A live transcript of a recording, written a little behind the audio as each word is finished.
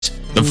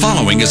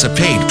following is a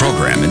paid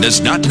program and does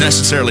not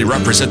necessarily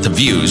represent the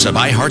views of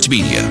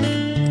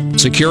iHeartMedia.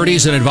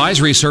 Securities and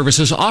advisory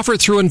services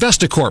offered through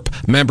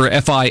Investacorp, member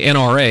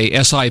FINRA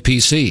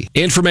SIPC.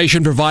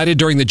 Information provided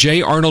during the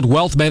J. Arnold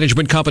Wealth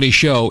Management Company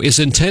show is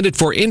intended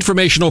for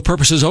informational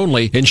purposes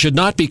only and should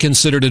not be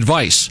considered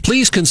advice.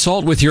 Please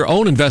consult with your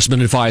own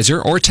investment advisor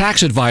or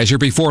tax advisor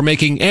before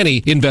making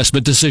any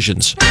investment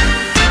decisions.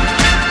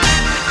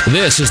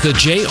 This is the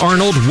J.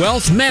 Arnold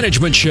Wealth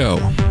Management Show.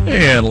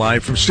 And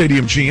live from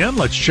Stadium GM,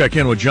 let's check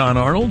in with John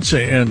Arnold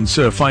and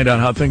find out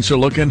how things are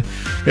looking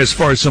as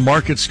far as the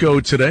markets go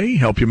today.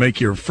 Help you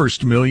make your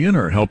first million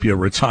or help you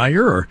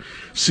retire or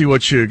see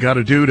what you got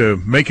to do to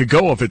make a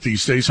go of it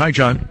these days. Hi,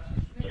 John.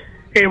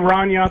 Hey,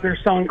 Ron, you out there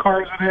selling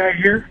cars today, I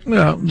hear?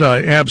 No,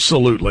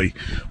 absolutely.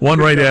 One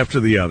right after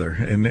the other,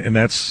 and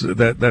that's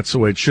the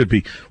way it should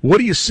be.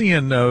 What are you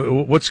seeing?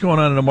 What's going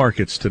on in the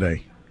markets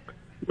today?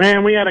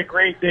 Man, we had a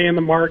great day in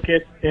the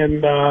market,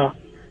 and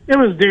it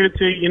was due to,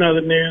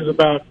 the news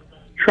about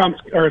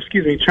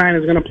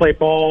China's going to play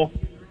ball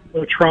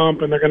with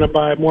Trump, and they're going to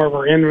buy more of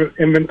our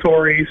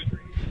inventories.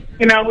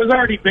 It was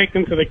already baked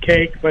into the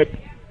cake, but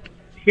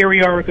here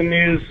we are with the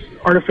news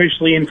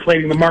artificially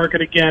inflating the market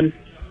again,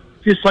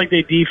 just like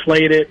they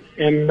deflate it,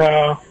 and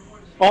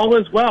all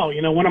is well.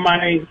 One of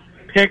my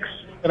picks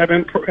that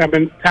I've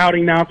been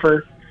touting now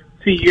for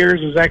 2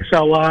 years is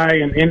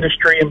XLI and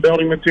industry and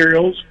building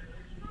materials.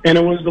 And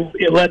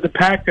it led the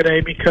pack today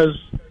because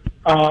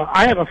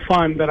I have a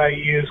fund that I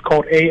use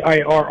called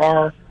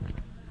AIRR,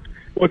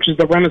 which is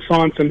the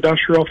Renaissance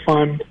Industrial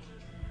Fund,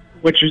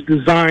 which is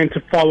designed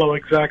to follow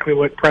exactly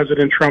what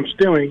President Trump's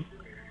doing,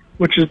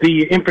 which is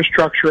the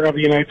infrastructure of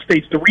the United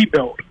States, the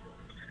rebuild.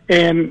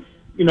 And,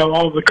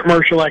 all of the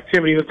commercial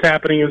activity that's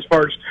happening as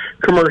far as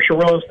commercial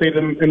real estate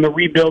and the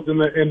rebuild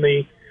and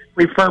the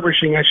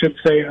refurbishing, I should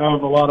say,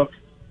 of a lot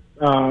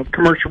of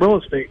commercial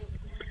real estate.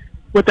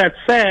 With that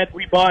said,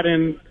 we bought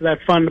into that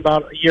fund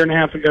about a year and a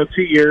half ago,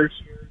 2 years.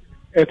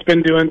 It's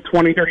been doing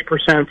 20,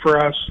 30%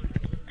 for us.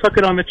 Took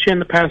it on the chin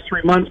the past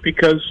 3 months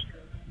because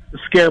the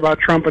scare about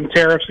Trump and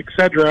tariffs, et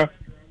cetera,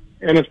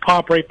 and it's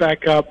popped right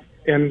back up.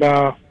 And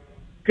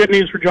good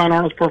news for John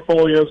Arnold's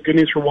portfolios, good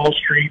news for Wall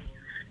Street.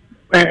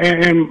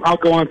 And I'll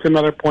go on to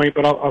another point,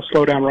 but I'll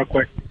slow down real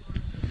quick.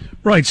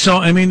 Right. So,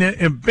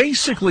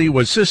 basically,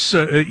 was this,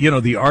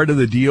 the art of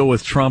the deal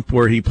with Trump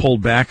where he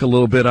pulled back a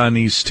little bit on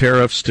these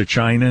tariffs to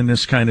China and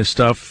this kind of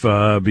stuff?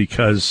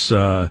 Because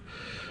as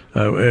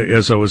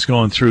I was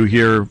going through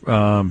here,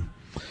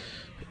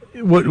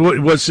 what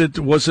was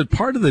it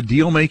part of the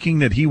deal making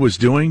that he was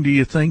doing, do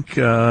you think,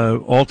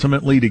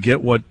 ultimately to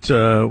get what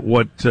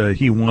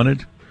he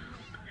wanted?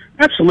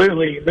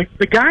 Absolutely.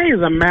 The guy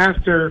is a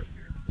master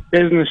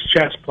business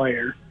chess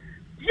player.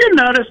 You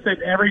notice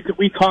that every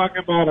we talk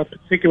about a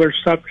particular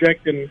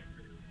subject and,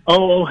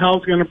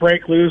 hell's going to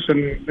break loose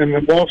and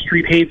the Wall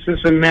Street hates this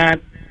and that.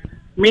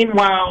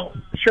 Meanwhile,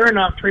 sure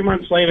enough, 3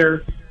 months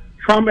later,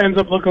 Trump ends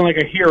up looking like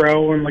a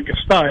hero and like a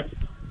stud,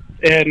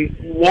 and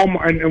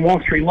Walmart and Wall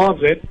Street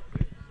loves it,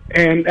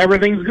 and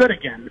everything's good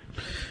again.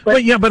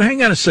 But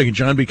hang on a second,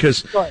 John,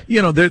 because,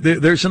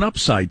 there's an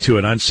upside to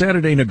it. On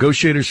Saturday,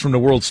 negotiators from the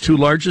world's two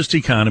largest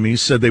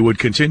economies said they would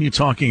continue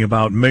talking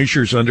about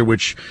measures under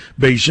which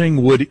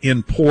Beijing would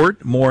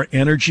import more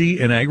energy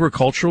and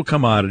agricultural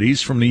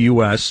commodities from the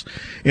U.S.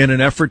 in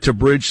an effort to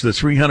bridge the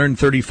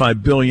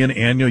 $335 billion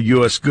annual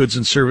U.S. goods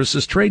and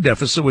services trade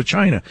deficit with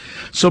China.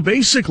 So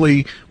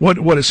basically, what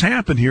has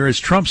happened here is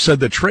Trump said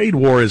the trade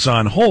war is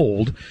on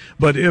hold,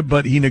 but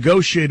he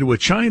negotiated with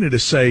China to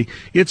say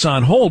it's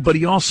on hold, but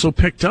he also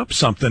picked up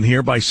something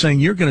here by saying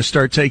you're going to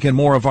start taking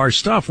more of our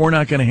stuff. We're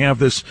not going to have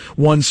this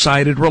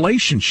one-sided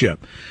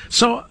relationship.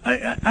 So,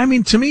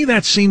 to me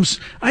that seems,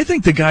 I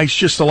think the guy's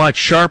just a lot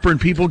sharper than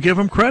people give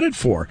him credit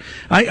for.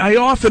 I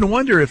often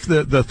wonder if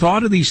the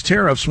thought of these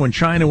tariffs when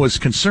China was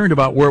concerned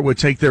about where it would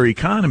take their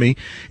economy,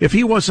 if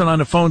he wasn't on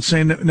the phone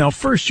saying, now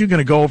first you're going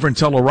to go over and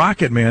tell a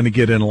rocket man to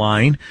get in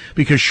line,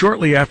 because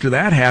shortly after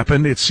that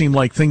happened, it seemed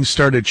like things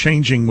started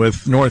changing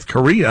with North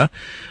Korea,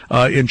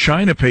 and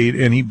China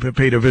he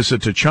paid a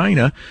visit to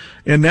China.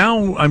 And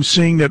now I'm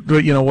seeing that,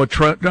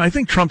 I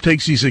think Trump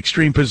takes these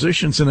extreme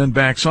positions and then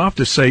backs off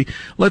to say,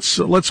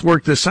 let's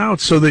work this out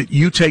so that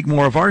you take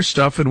more of our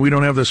stuff and we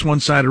don't have this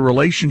one-sided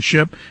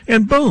relationship.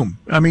 And boom.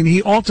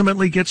 He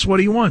ultimately gets what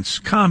he wants.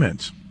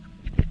 Comments.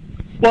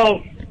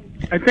 Well,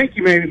 I think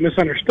you may have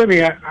misunderstood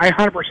me. I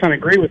 100%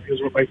 agree with you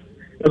is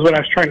what I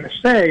was trying to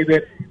say,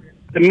 that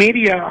the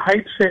media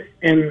hypes it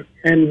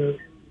and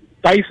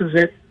dices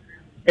it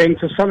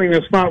into something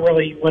that's not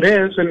really what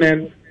is, and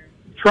then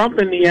Trump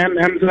in the end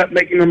ends up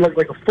making him look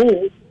like a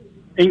fool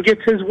and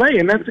gets his way.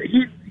 And that's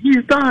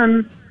he's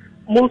done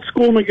old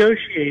school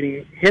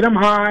negotiating. Hit him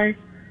high,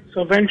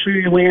 so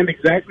eventually you land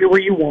exactly where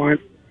you want,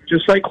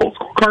 just like old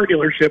school car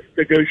dealership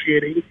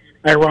negotiating,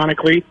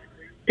 ironically.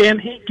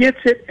 And he gets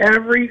it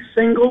every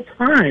single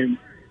time.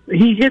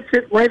 He hits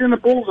it right in the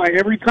bullseye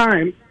every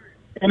time.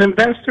 And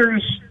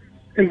investors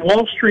in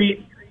Wall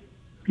Street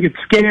get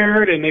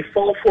scared and they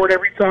fall for it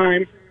every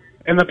time.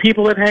 And the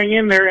people that hang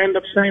in there end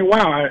up saying,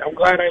 wow, I'm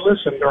glad I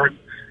listened, or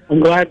I'm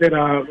glad that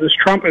this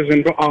Trump is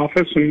in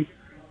office, and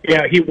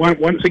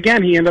once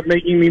again he ended up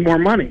making me more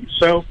money.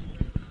 So,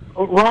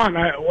 Ron,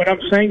 what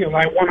I'm saying is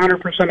I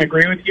 100%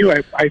 agree with you.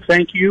 I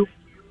thank you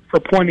for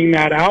pointing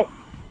that out.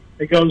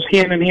 It goes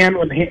hand in hand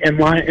with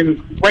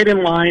right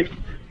in line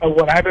of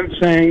what I've been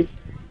saying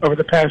over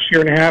the past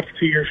year and a half,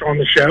 2 years on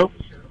the show.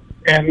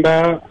 And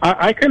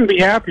I couldn't be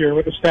happier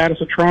with the status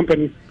of Trump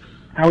and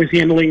how he's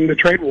handling the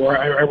trade war.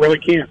 I really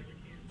can't.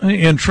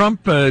 And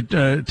Trump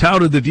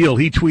touted the deal.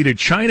 He tweeted,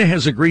 China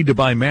has agreed to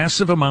buy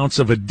massive amounts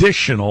of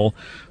additional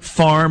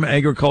farm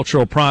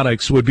agricultural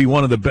products, would be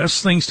one of the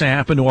best things to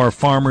happen to our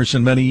farmers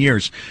in many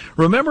years.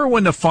 Remember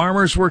when the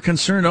farmers were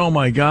concerned, oh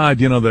my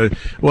God,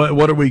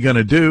 what are we going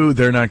to do?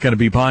 They're not going to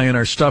be buying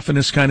our stuff and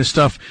this kind of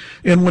stuff.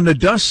 And when the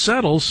dust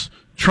settles,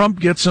 Trump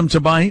gets them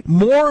to buy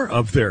more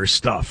of their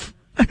stuff.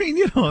 I mean,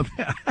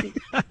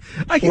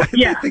 I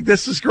think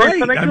this is great.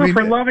 So they go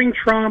from loving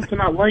Trump to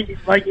not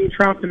liking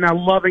Trump to now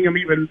loving him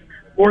even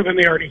more than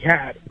they already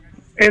had.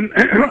 And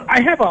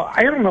I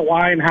don't know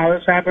why and how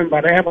this happened,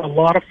 but I have a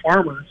lot of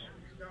farmers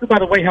who, by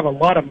the way, have a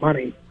lot of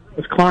money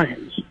as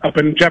clients up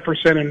in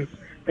Jefferson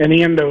and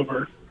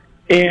Andover.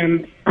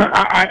 And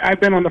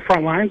I've been on the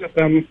front lines with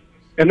them,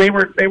 and they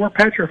were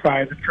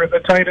petrified. To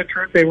tell you the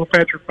truth, they were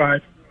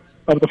petrified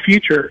of the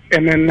future.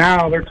 And then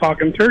now they're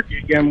talking turkey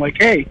again, like,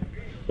 hey,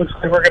 looks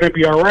like we're going to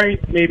be all right,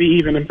 maybe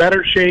even in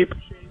better shape.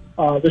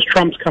 This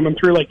Trump's coming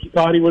through like he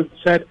thought he was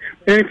said.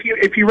 And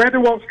if you read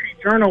the Wall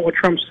Street Journal, what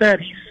Trump said,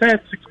 he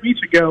said 6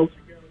 weeks ago,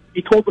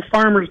 he told the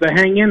farmers to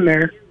hang in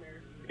there,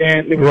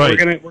 and we're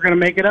going to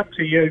make it up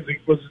to you.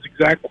 Was his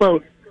exact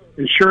quote.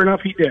 And sure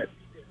enough, he did.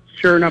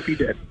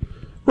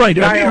 Right.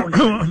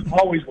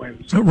 Always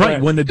wins.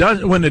 Right. When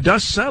the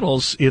dust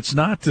settles, it's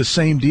not the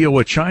same deal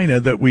with China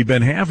that we've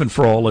been having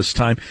for all this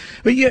time.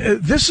 But yeah,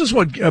 this is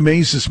what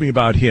amazes me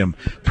about him.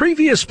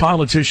 Previous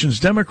politicians,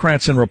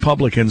 Democrats and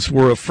Republicans,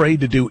 were afraid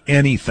to do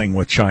anything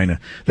with China.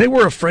 They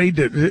were afraid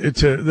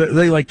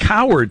they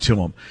cowered to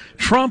him.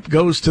 Trump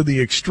goes to the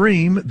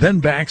extreme, then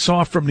backs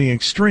off from the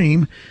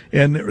extreme,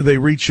 and they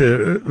reach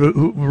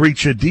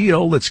a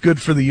deal that's good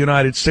for the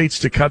United States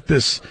to cut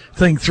this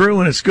thing through,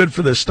 and it's good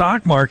for the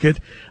stock market.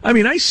 I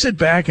mean, I sit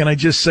back and I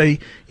just say,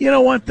 you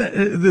know what?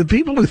 The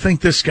people who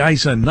think this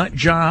guy's a nut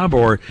job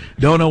or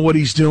don't know what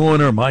he's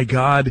doing or, my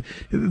God,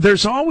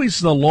 there's always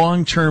the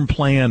long-term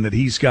plan that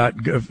he's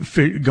got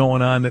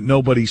going on that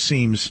nobody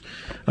seems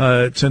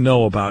to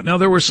know about. Now,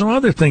 there were some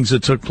other things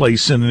that took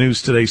place in the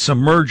news today, some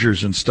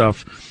mergers and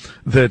stuff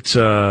that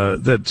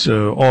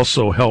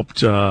also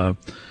helped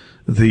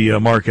the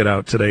market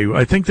out today.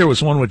 I think there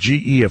was one with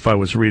GE, if I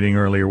was reading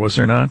earlier, was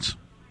there not?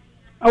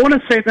 I want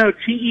to say, no,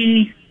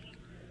 GE...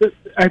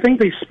 I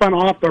think they spun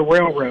off the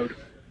railroad.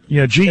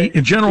 Yeah,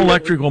 General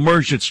Electric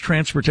merged its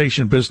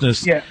transportation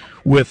business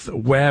with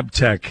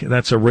Wabtec.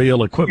 That's a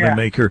rail equipment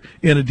maker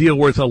in a deal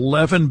worth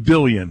 $11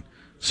 billion.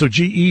 So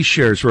GE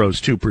shares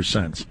rose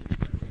 2%.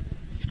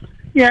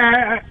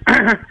 Yeah,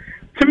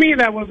 to me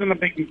that wasn't a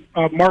big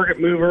market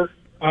mover.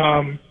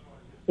 The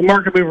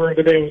market mover of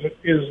the day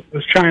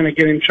was China,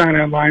 getting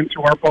China in line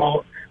to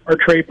our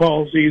trade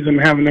policies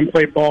and having them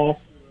play ball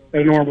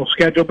at a normal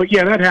schedule. But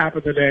yeah, that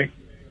happened today.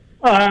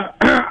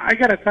 I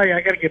got to tell you,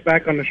 I got to get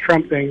back on this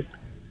Trump thing.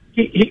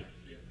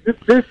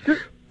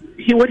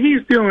 What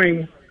he's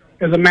doing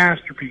is a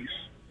masterpiece.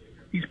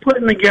 He's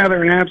putting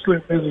together an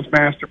absolute business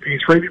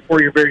masterpiece right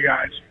before your very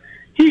eyes.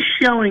 He's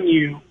showing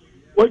you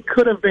what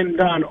could have been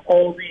done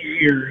all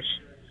these years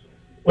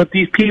with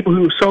these people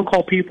who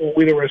so-called people,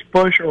 whether it was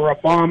Bush or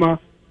Obama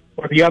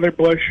or the other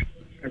Bush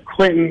or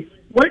Clinton.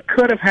 What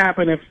could have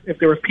happened if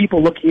there was people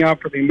looking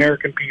out for the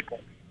American people?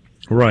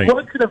 Right.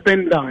 What could have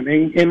been done?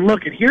 And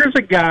look, here's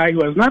a guy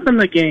who has nothing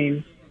to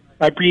gain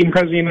by being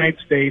president of the United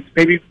States,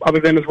 maybe other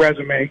than his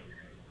resume,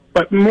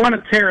 but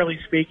monetarily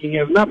speaking, he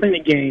has nothing to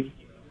gain.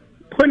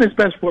 Putting his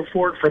best foot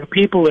forward for the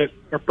people that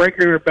are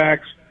breaking their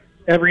backs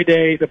every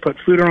day to put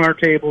food on our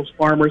tables,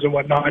 farmers and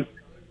whatnot.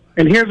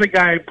 And here's a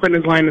guy putting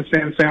his line in the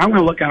sand saying, I'm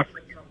going to look out for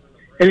you.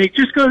 And it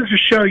just goes to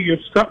show you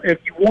if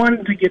you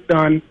wanted to get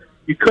done,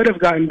 you could have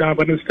gotten done,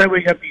 but instead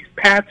we got these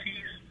patsies,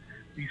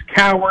 these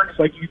cowards,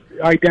 like you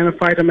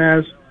identified them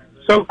as,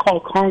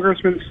 so-called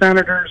congressmen,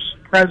 senators,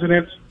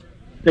 presidents,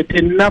 that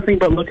did nothing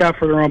but look out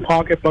for their own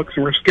pocketbooks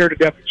and were scared to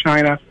death of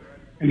China.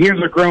 And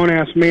here's a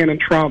grown-ass man in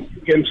Trump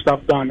getting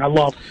stuff done. I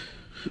love it.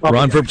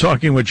 Ron Verb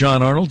talking with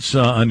John Arnold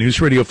on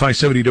News Radio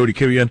 570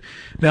 WKBN.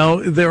 Now,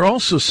 they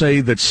also say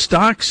that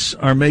stocks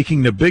are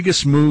making the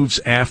biggest moves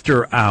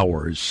after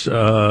hours.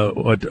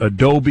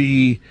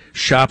 Adobe,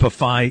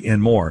 Shopify,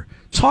 and more.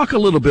 Talk a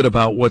little bit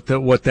about what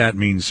that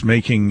means,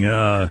 making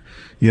the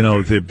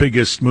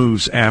biggest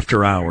moves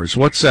after hours.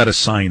 What's that a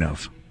sign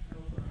of?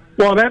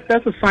 Well,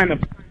 that's a sign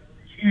of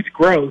huge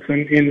growth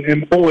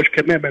and bullish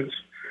commitments.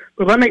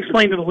 But let me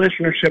explain to the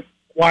listenership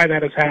why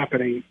that is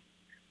happening.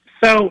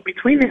 So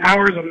between the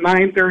hours of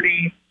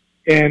 9:30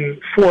 and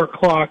 4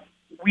 o'clock,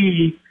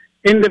 we,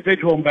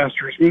 individual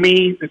investors,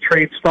 me, that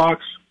trade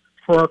stocks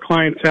for our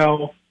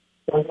clientele,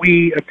 or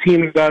we, a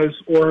team that does,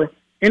 or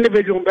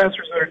individual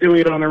investors that are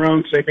doing it on their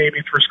own, say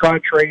maybe for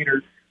Scott Trade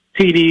or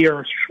TD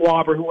or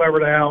Schwab or whoever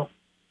the hell,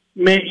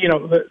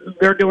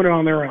 they're doing it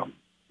on their own.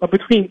 But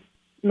between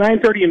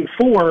 9:30 and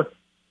 4,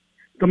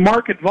 the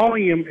market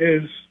volume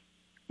is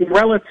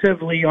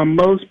relatively, on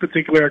most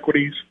particular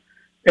equities,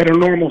 at a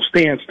normal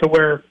stance to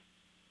where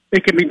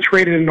it can be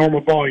traded in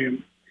normal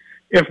volume.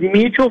 If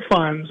mutual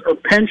funds or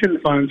pension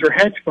funds or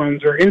hedge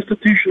funds or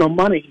institutional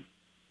money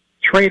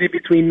traded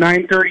between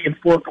 9:30 and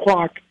 4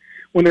 o'clock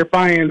when they're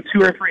buying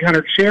 200 or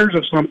 300 shares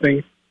of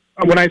something,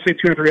 when I say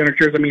 200 or 300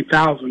 shares, I mean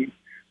 1,000,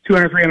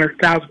 200 or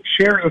 300,000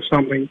 shares of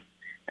something,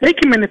 they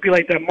can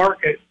manipulate that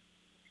market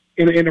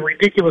in a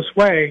ridiculous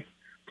way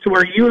to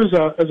where you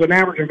as an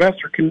average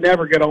investor can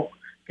never get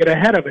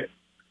ahead of it.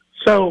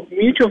 So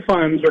mutual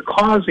funds are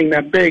causing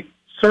that big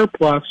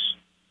surplus,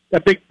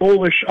 that big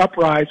bullish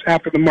uprise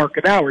after the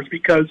market hours,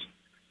 because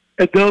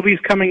Adobe's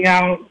coming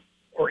out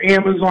or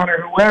Amazon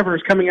or whoever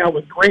is coming out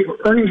with great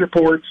earnings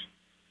reports,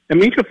 and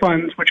mutual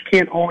funds, which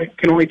can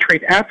only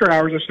trade after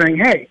hours, are saying,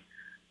 hey,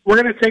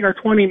 we're going to take our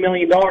 $20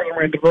 million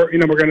and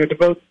we're going to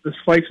devote the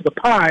slice of the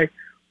pie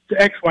to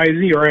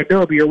XYZ or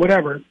Adobe or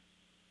whatever,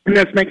 and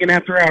that's making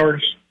after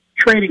hours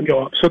trading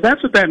go up. So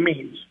that's what that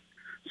means.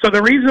 So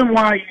the reason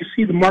why you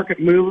see the market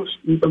move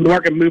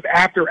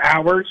after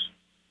hours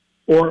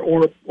or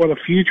the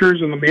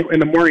futures in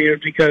the morning is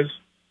because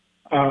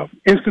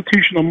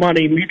institutional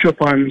money, mutual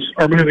funds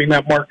are moving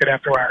that market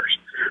after hours.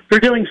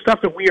 They're doing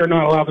stuff that we are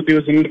not allowed to do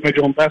as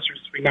individual investors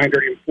between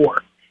 9:30 and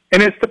 4.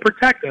 And it's to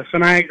protect us,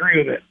 and I agree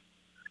with it.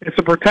 It's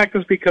to protect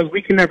us because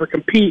we can never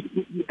compete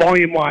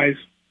volume-wise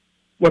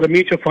with a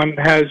mutual fund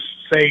that has,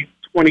 say,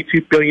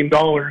 $22 billion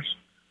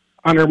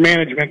under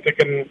management that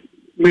can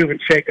move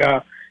and shake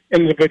a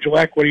individual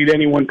equity at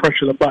any one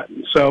push of the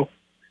button. So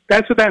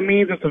that's what that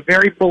means. It's a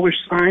very bullish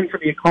sign for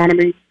the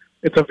economy.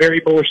 It's a very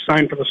bullish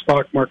sign for the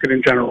stock market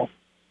in general.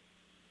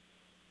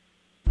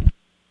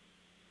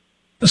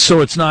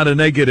 So it's not a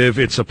negative;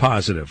 it's a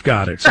positive.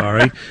 Got it.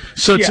 Sorry.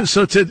 So Yeah.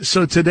 so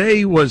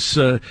today was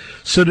a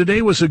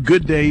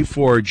good day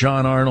for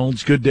John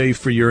Arnold's. Good day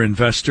for your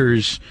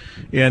investors,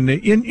 and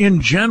in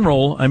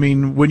general, I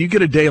mean, when you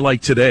get a day like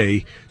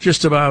today,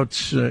 just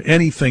about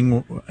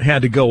anything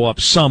had to go up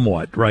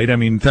somewhat, right? I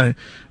mean,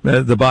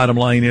 the bottom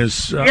line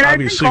is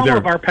obviously I think all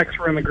of our picks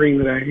were in the green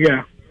today.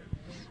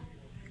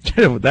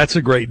 Yeah, that's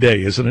a great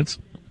day, isn't it?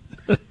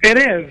 it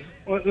is.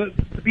 Well,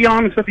 to be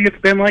honest with you,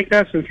 it's been like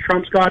that since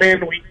Trump's got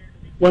in.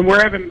 When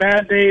we're having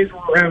bad days,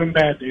 we're having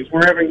bad days.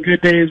 We're having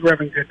good days, we're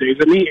having good days.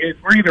 I mean,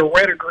 we're either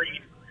red or green.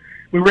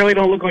 We really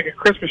don't look like a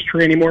Christmas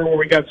tree anymore, where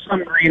we got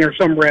some green or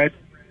some red.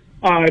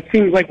 It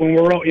seems like when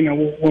we're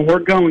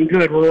going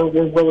good,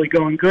 we're really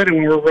going good, and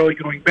when we're really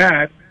going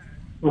bad,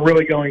 we're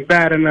really going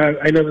bad. And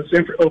I know this is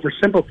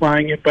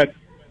oversimplifying it, but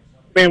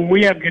man,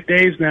 we have good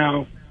days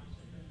now.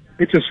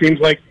 It just seems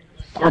like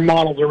our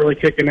models are really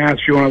kicking ass.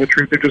 If you want to know the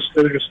truth,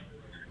 they're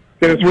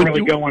just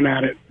really going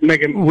at it,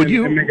 making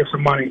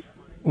some money.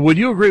 Would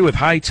you agree with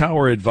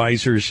Hightower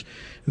Advisors?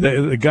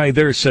 The guy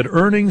there said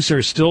earnings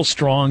are still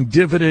strong,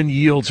 dividend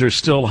yields are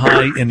still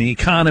high, and the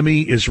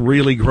economy is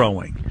really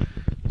growing.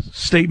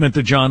 Statement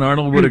that John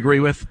Arnold would agree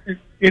with?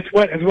 It's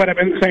what I've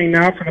been saying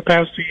now for the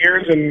past 2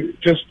 years, and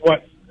just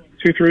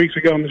 2-3 weeks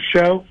ago on the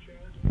show.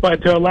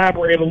 But to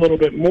elaborate a little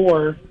bit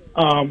more,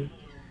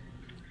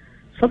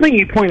 something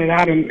he pointed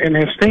out in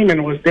his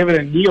statement was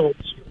dividend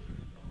yields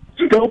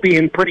still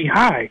being pretty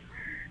high.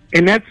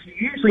 And that's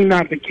usually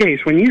not the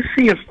case. When you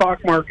see a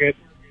stock market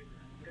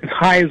as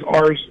high as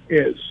ours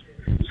is,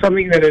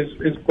 something that is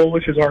as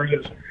bullish as ours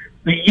is,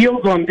 the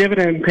yields on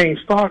dividend-paying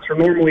stocks are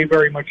normally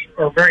very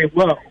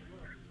low.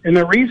 And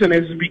the reason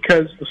is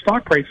because the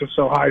stock price is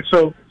so high.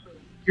 So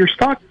your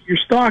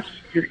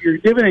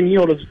dividend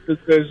yield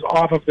is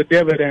off of the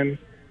dividend,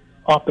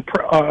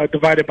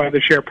 divided by the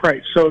share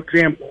price. So,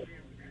 example,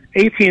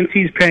 AT&T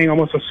is paying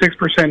almost a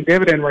 6%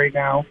 dividend right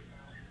now.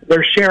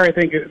 Their share, I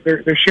think,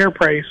 their share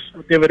price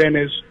dividend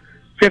is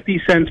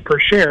 50 cents per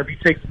share. If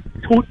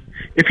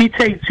you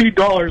take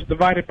 $2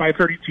 divided by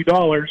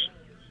 $32,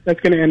 that's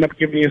going to end up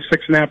giving you a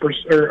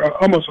 6.5% or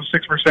almost a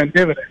 6%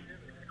 dividend.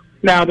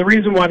 Now, the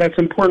reason why that's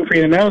important for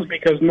you to know is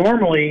because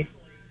normally,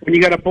 when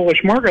you got a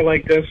bullish market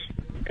like this,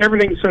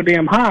 everything's so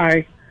damn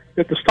high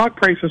that the stock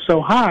price is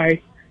so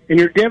high, and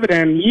your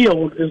dividend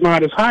yield is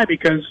not as high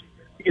because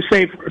you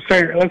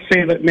let's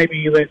say that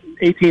maybe that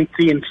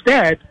AT&T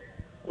instead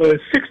was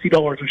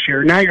 $60 a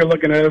share. Now you're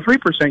looking at a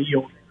 3%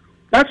 yield.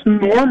 That's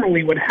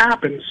normally what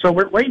happens. So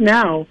right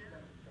now,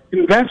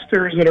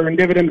 investors that are in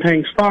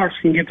dividend-paying stocks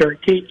can get their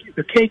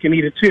cake and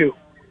eat it too.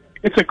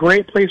 It's a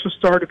great place to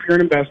start if you're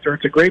an investor.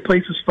 It's a great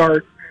place to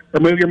start or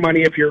move your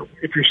money if you're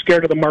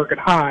scared of the market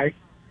high.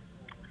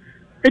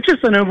 It's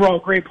just an overall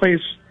great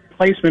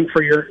placement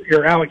for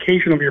your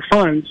allocation of your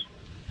funds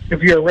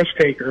if you're a risk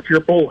taker, if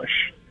you're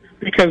bullish,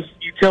 because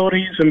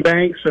utilities and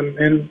banks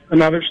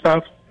and other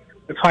stuff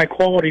that's high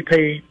quality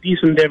pay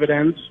decent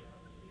dividends.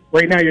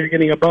 Right now you're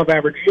getting above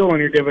average yield on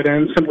your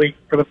dividends simply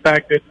for the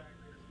fact that,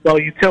 well,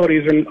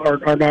 utilities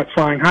are not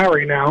flying high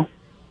right now.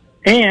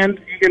 And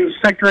you can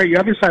sector out the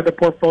other side of the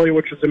portfolio,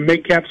 which is the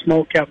mid cap,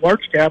 small cap,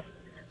 large cap,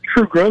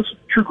 true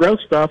growth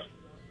stuff.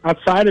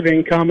 outside of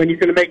income, and you're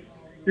going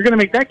to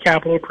make that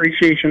capital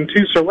appreciation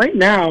too. So right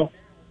now,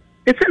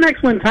 it's an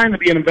excellent time to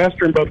be an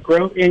investor in both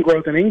growth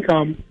and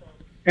income,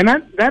 and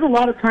that a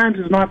lot of times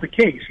is not the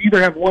case. You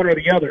either have one or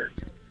the other.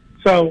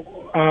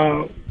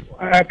 So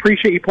I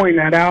appreciate you pointing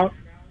that out.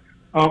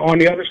 On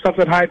the other stuff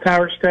that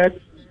Hightower said,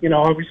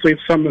 obviously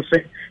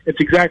it's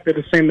exactly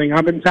the same thing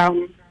I've been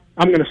touting.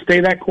 I'm going to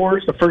stay that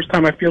course. The first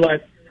time I feel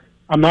like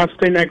I'm not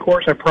staying that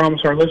course, I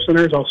promise our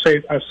listeners I'll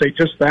say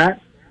just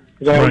that,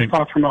 because I always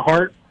talk from the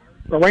heart.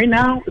 But right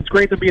now, it's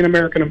great to be an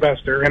American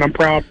investor, and I'm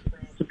proud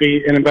to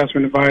be an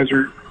investment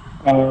advisor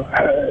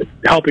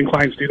helping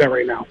clients do that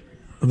right now.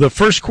 The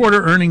first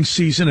quarter earnings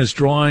season is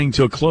drawing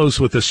to a close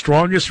with the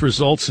strongest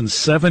results in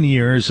 7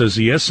 years as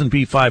the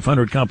S&P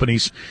 500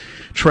 companies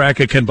track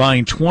a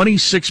combined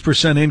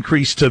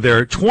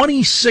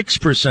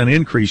 26%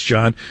 increase,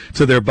 John,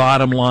 to their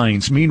bottom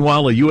lines.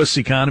 Meanwhile, the U.S.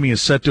 economy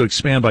is set to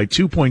expand by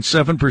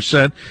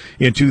 2.7%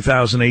 in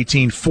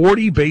 2018,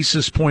 40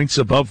 basis points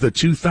above the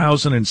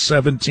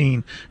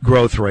 2017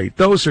 growth rate.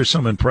 Those are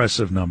some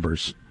impressive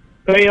numbers.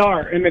 They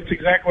are, and it's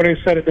exactly what I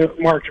said in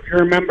March. If you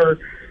remember,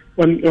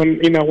 when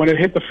it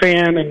hit the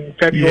fan in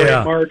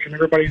February, March, and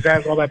everybody's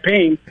had all that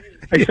pain,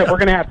 I said we're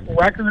going to have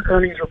record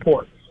earnings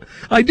reports.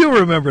 I do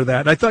remember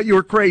that. I thought you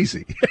were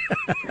crazy.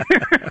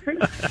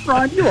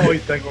 Ron, you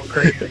always think I'm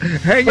crazy.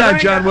 Hang on,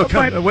 John.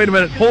 Wait a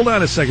minute. Hold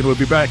on a second. We'll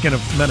be back in a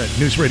minute.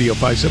 News Radio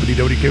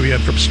 570 WKBN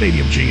from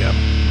Stadium GM.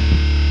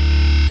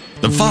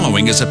 The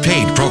following is a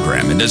paid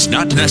program and does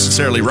not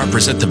necessarily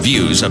represent the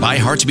views of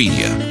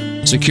iHeartMedia.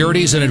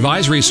 Securities and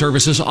advisory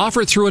services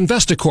offered through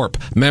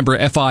Investacorp, member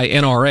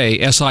FINRA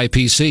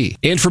SIPC.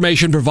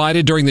 Information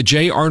provided during the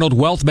J. Arnold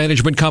Wealth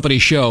Management Company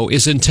show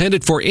is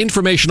intended for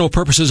informational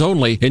purposes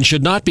only and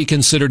should not be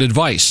considered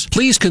advice.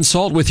 Please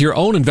consult with your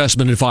own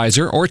investment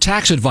advisor or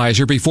tax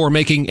advisor before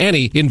making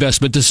any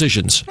investment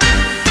decisions.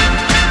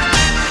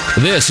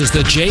 This is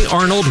the J.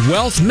 Arnold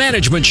Wealth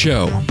Management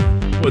Show.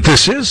 Well,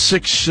 this is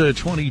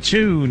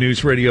 622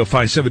 News Radio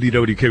 570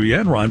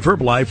 WKBN. Ron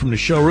Verb live from the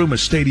showroom of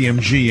Stadium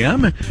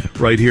GM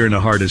right here in the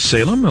heart of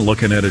Salem. And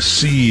looking at a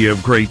sea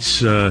of great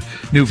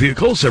new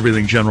vehicles.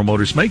 Everything General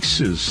Motors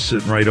makes is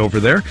sitting right over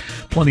there.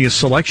 Plenty of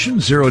selection.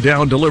 Zero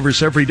Down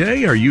delivers every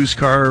day. Our used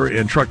car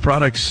and truck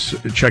products,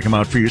 check them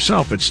out for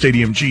yourself at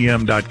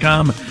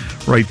stadiumgm.com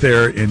right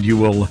there. And you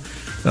will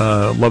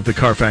love the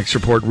Carfax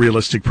report,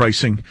 realistic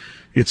pricing.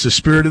 It's the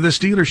spirit of this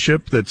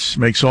dealership that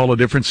makes all the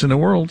difference in the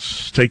world.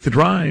 Take the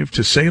drive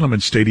to Salem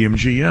and Stadium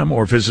GM,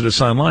 or visit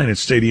us online at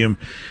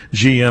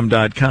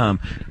stadiumgm.com.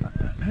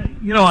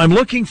 I'm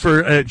looking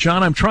for,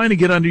 John, I'm trying to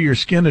get under your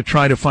skin to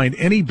try to find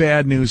any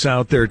bad news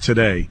out there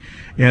today.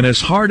 And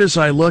as hard as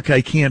I look, I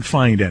can't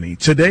find any.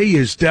 Today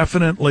is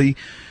definitely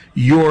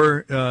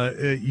your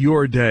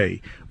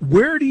day.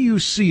 Where do you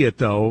see it,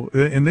 though?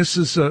 And this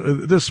is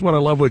what I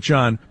love with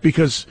John,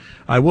 because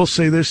I will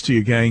say this to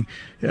you, gang.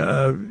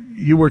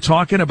 You were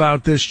talking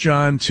about this,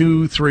 John,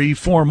 2, 3,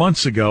 4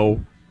 months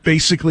ago,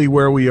 basically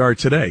where we are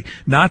today.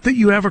 Not that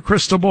you have a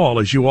crystal ball,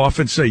 as you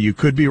often say. You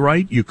could be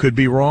right, you could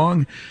be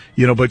wrong,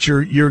 but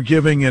you're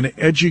giving an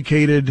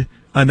educated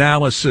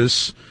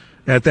analysis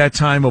at that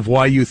time of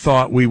why you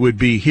thought we would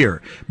be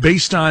here.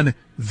 Based on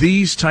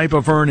these type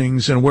of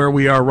earnings and where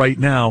we are right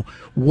now,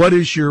 what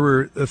is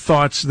your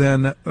thoughts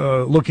then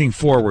looking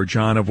forward,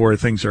 John, of where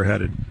things are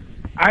headed?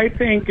 I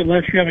think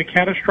unless you have a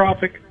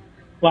catastrophic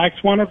black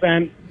swan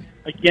event,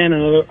 again,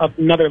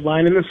 another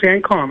line in the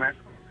sand comment,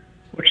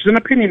 which is an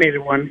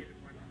opinionated one,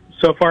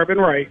 so far I've been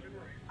right,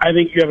 I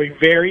think you have a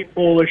very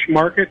bullish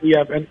market.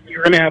 You're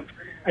going to have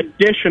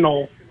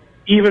additional,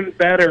 even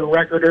better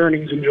record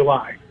earnings in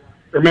July.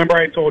 Remember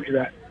I told you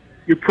that.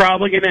 You're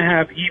probably going to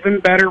have even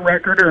better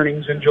record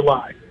earnings in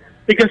July,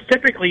 because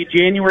typically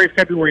January,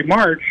 February,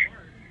 March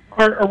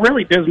are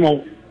really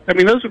dismal. I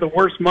mean, those are the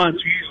worst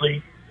months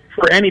usually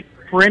for any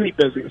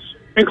business,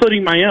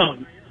 including my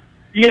own.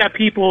 You have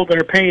people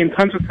that are paying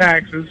tons of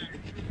taxes,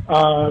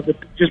 that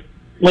just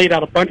laid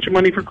out a bunch of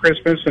money for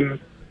Christmas and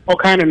all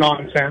kind of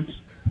nonsense.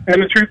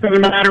 And the truth of the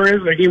matter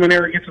is that human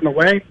error gets in the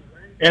way,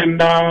 and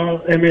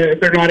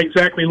they're not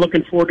exactly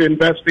looking forward to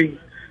investing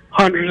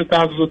hundreds of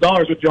thousands of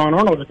dollars with John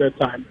Arnold at that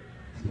time.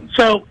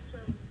 So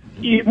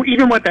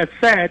even with that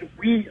said,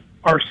 we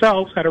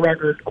ourselves had a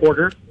record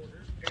quarter,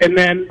 and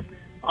then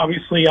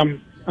obviously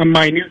I'm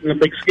minute in the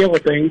big scale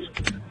of things,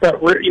 but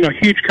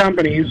huge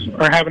companies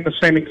are having the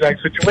same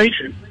exact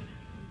situation.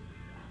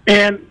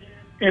 And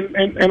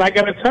I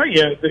got to tell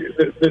you,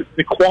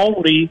 the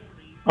quality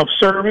of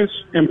service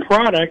and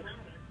product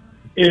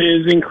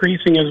is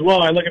increasing as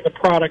well. I look at the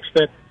products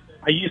that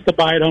I used to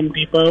buy at Home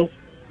Depot.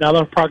 Now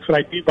the products that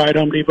I do buy at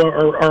Home Depot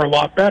are a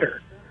lot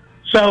better.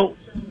 So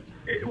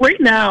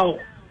right now,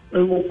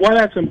 why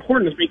that's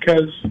important is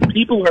because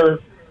people are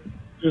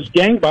just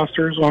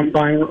gangbusters on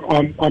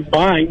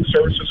buying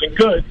services and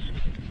goods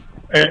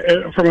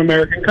from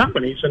American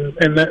companies,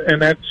 and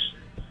that's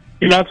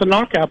that's a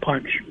knockout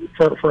punch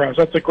for us.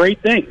 That's a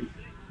great thing,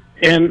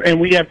 and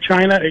we have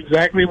China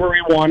exactly where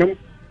we want them.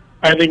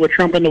 I think with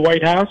Trump in the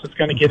White House, it's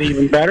going to get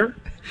even better.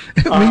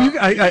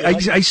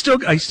 I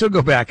still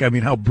go back. I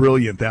mean, how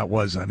brilliant that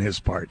was on his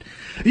part.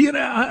 You know,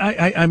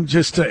 I'm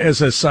just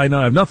as a side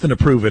note, I have nothing to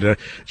prove it,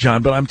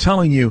 John, but I'm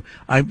telling you,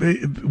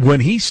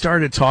 when he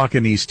started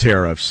talking these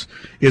tariffs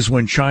is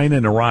when China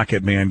and the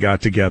Rocket Man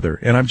got together,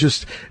 and I'm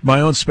just my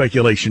own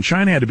speculation.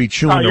 China had to be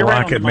chewing the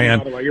Rocket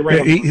Man.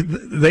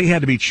 They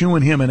had to be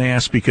chewing him an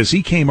ass because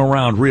he came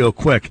around real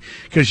quick.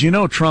 Because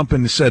Trump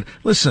and said,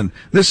 "Listen,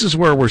 this is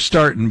where we're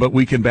starting, but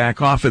we can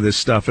back off of this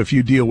stuff if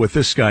you deal with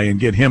this guy and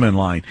get him in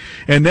line."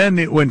 And then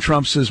when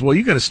Trump says, "Well,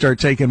 you got to start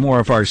taking more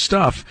of our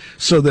stuff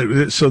so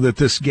that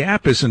this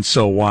gap isn't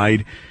so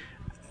wide,"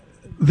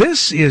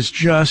 this is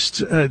just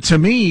to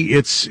me,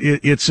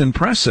 it's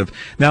impressive.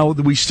 Now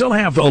we still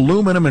have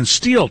aluminum and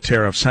steel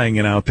tariffs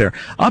hanging out there.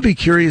 I'll be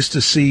curious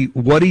to see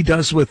what he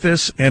does with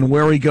this and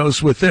where he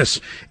goes with this.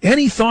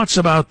 Any thoughts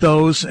about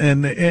those,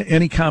 and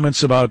any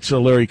comments about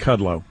Larry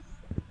Kudlow?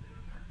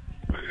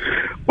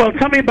 Well,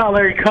 tell me about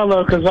Larry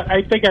Kudlow, because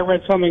I think I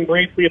read something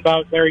briefly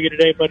about Larry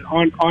today, but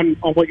on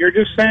what you're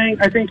just saying,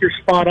 I think you're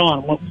spot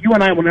on. Well, you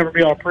and I will never be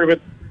able to prove it,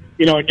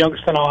 in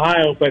Youngstown,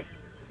 Ohio, but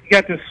you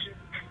got this,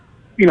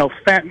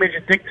 fat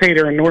midget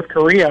dictator in North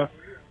Korea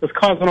that's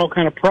causing all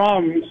kind of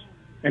problems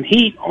and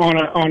heat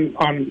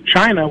on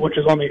China, which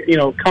is on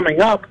the, coming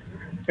up,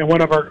 and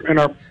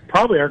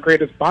probably our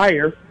greatest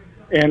buyer,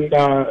 and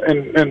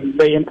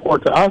they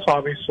import to us,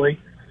 obviously.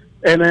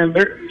 And then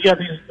you have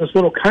this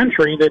little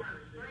country that,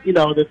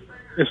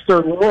 this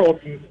third world,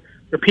 and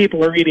where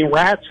people are eating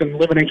rats and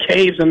living in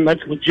caves, and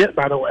that's legit,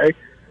 by the way.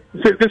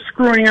 So they're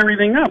screwing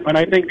everything up, and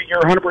I think that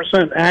you're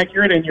 100%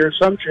 accurate in your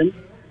assumption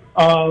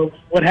of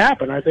what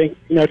happened. I think,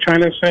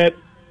 China said,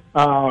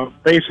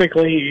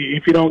 basically,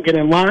 if you don't get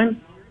in line,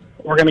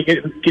 we're going to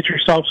get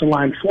yourselves in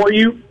line for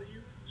you.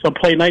 So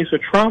play nice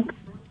with Trump.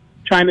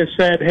 China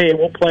said, hey,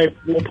 we'll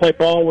play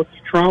ball with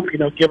you, Trump.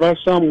 Give us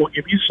some, we'll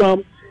give you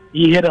some.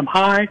 You hit them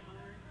high.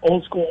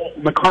 Old school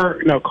car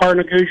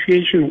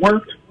negotiation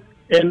worked,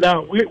 and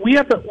we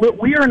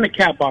are in the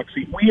cat box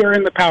seat. We are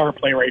in the power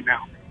play right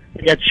now.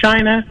 We got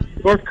China,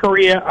 North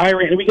Korea,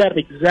 Iran, and we got them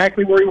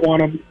exactly where we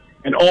want them.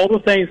 And all the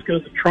things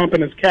goes to Trump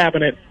and his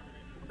cabinet,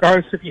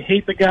 regardless if you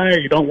hate the guy or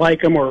you don't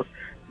like him or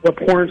what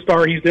porn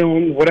star he's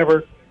doing,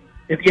 whatever.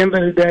 At the end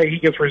of the day, he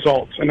gets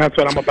results, and that's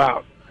what I'm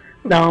about.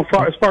 Now,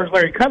 as far as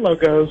Larry Kudlow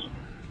goes,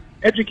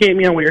 educate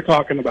me on what you're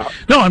talking about.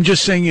 No, I'm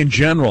just saying in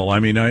general. I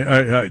mean,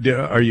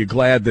 are you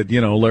glad that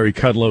Larry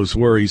Kudlow's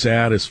where he's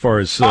at as far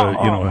as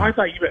I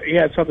thought you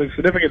had something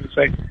significant to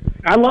say.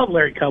 I love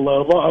Larry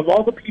Kudlow. Of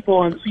all the people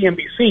on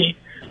CNBC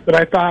that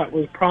I thought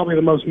was probably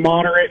the most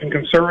moderate and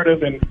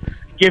conservative and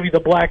give you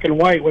the black and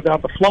white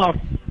without the fluff,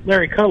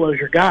 Larry Kudlow's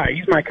your guy.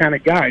 He's my kind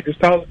of guy. He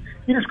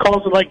just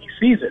calls it like he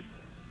sees it,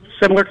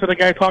 similar to the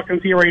guy talking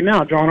to you right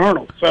now, John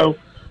Arnold. So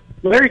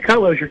Larry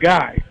Kudlow's your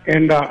guy,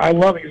 and I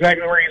love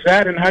exactly where he's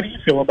at. And how do you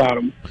feel about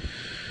him?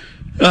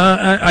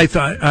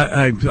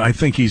 I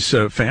think he's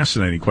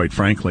fascinating, quite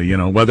frankly.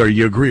 Whether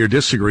you agree or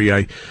disagree,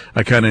 I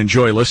kind of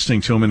enjoy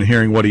listening to him and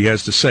hearing what he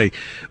has to say.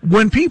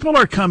 When people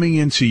are coming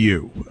into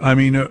you, I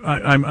mean,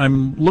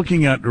 I'm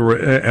looking at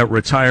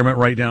retirement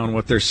right now, and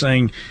what they're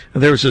saying.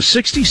 There's a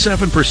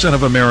 67%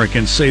 of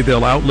Americans say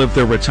they'll outlive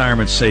their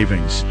retirement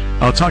savings.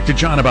 I'll talk to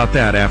John about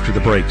that after the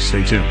break.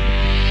 Stay tuned.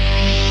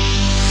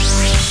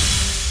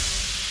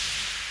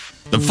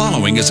 The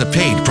following is a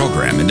paid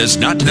program and does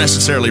not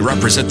necessarily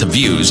represent the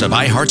views of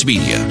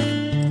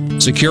iHeartMedia.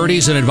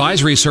 Securities and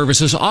advisory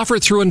services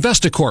offered through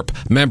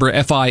Investacorp, member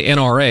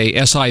FINRA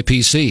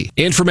SIPC.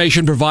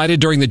 Information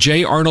provided during the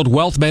J. Arnold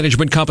Wealth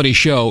Management Company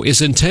show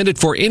is intended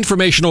for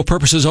informational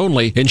purposes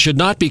only and should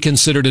not be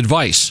considered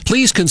advice.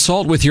 Please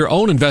consult with your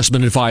own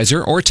investment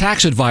advisor or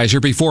tax advisor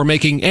before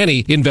making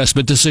any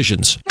investment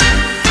decisions.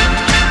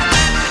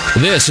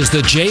 This is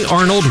the J.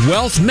 Arnold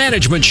Wealth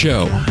Management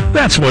Show.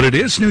 That's what it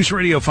is. News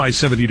Radio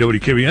 570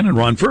 WKBN and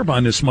Ron Ferb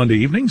on this Monday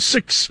evening,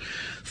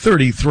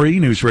 6:33.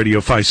 News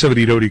Radio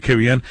 570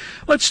 WKBN.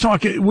 Let's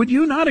talk. Would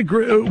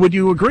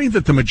you agree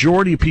that the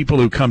majority of people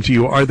who come to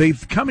you, are they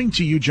coming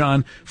to you,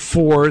 John,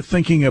 for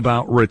thinking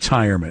about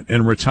retirement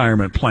and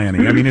retirement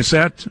planning? I mean, is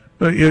that?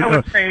 I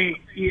would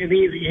say an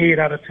easy 8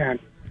 out of 10.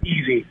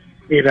 Easy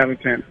 8 out of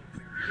 10.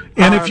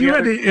 And if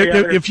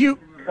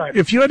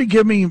you had to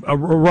give me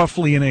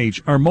roughly an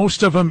age, are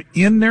most of them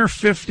in their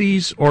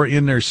 50s or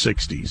in their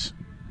 60s?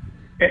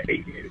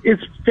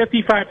 It's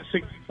 55 to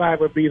 65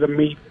 would be the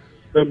meat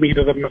of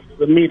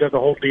the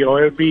whole deal.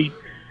 That would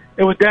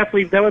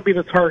be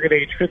the target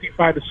age,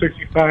 55 to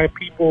 65.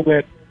 People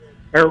that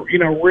are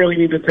really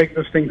need to take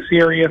this thing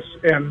serious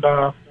and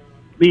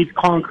need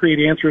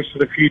concrete answers to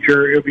the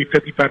future. It would be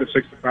 55 to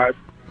 65.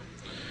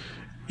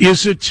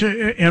 Is it,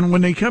 and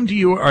when they come to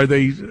you, are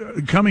they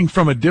coming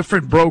from a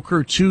different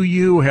broker to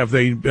you? Are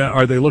they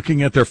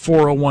looking at their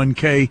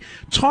 401k?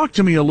 Talk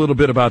to me a little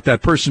bit about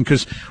that person,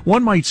 because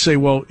one might say,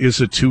 well,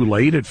 is it too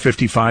late at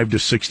 55 to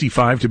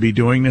 65 to be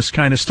doing this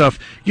kind of stuff?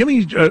 Give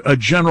me a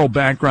general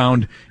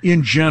background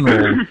in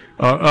general.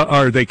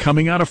 Are they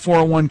coming out of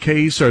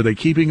 401ks? Are they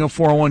keeping a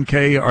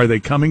 401k? Are they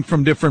coming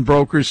from different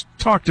brokers?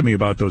 Talk to me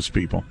about those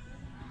people.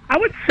 I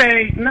would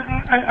say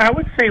I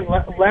would say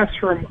less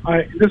from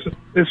this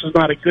is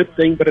not a good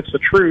thing, but it's the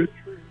truth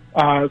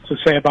to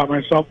say about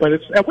myself. But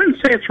I wouldn't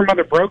say it's from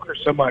other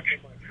brokers so much,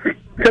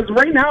 because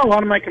right now a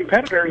lot of my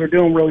competitors are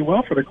doing really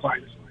well for their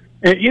clients.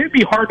 It'd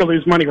be hard to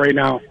lose money right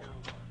now,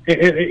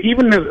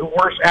 even the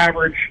worst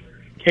average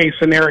case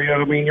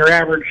scenario. I mean, your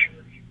average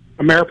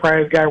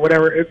Ameriprise guy,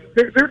 whatever,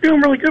 they're doing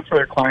really good for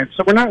their clients.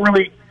 So we're not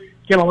really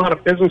getting a lot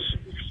of business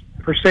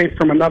per se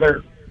from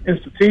another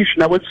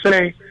institution. I would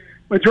say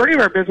majority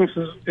of our business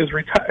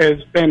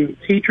has been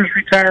teachers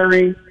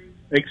retiring,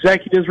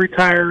 executives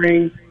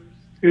retiring,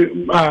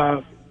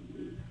 a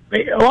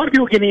lot of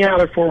people getting out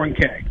of their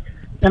 401k.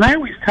 And I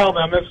always tell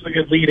them, this is a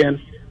good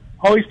lead-in,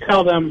 I always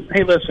tell them,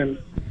 hey, listen,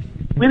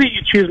 whether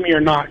you choose me or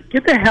not,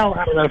 get the hell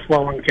out of that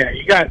 401k.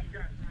 You got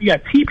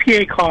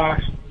TPA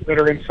costs that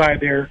are inside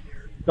there.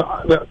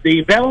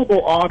 The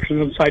available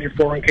options inside your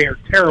 401k are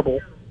terrible,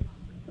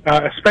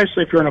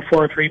 especially if you're in a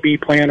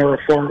 403B plan or a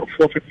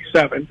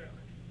 457.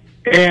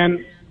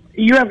 And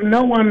you have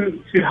no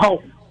one to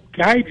help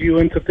guide you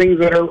into things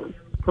that are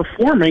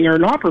performing or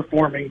not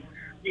performing.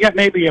 You got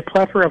maybe a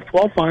plethora of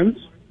 12 funds,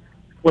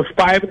 with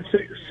 5 and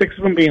 6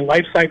 of them being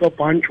life cycle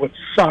funds, which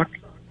suck.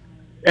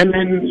 And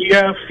then you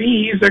have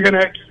fees. They're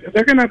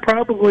gonna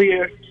probably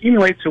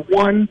accumulate to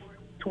 1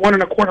 to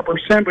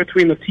 1.25%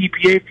 between the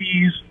TPA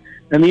fees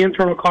and the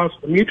internal cost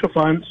of the mutual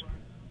funds.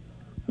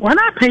 Why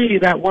not pay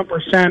that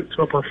 1%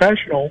 to a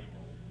professional,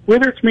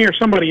 whether it's me or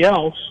somebody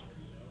else,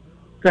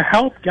 to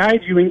help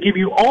guide you and give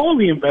you all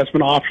the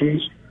investment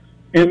options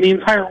in the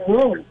entire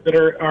world that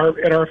are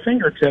at our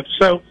fingertips?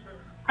 So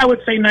I would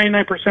say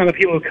 99% of the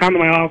people who come to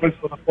my office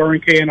with a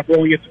 401k end up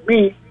rolling it to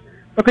me,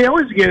 but they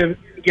always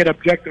get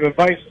objective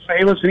advice to say,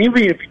 hey, listen,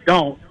 even if you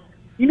don't,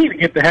 you need to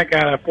get the heck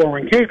out of that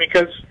 401k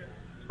because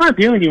it's not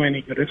doing you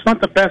any good. It's not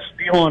the best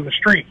deal on the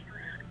street.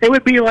 It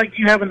would be like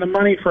you having the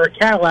money for a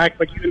Cadillac,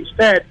 but you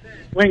instead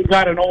went and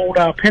got an old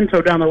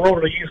Pinto down the road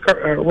or the used car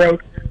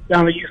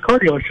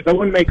dealership. That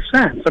wouldn't make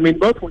sense. I mean,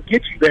 both would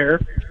get you there,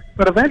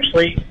 but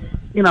eventually,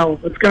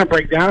 it's going to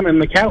break down,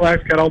 and the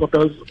Cadillac's got all the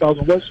bells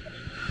and whistles.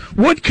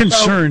 What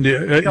concerned?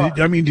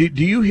 I mean,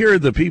 do you hear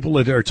the people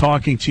that are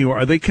talking to you?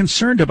 Are they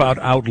concerned about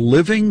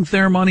outliving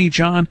their money,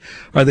 John?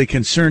 Are they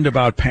concerned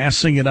about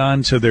passing it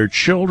on to their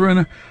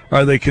children?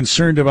 Are they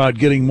concerned about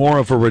getting more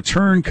of a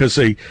return because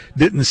they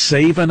didn't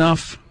save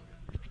enough?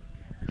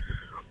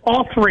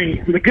 All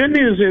three. The good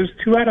news is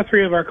 2 out of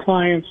 3 of our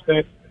clients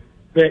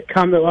that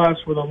come to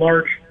us with a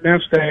large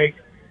nest egg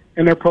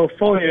in their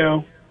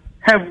portfolio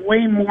have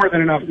way more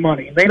than enough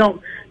money. They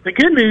don't. The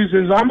good news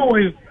is I'm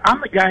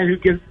the guy who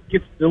gets to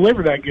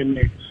deliver that good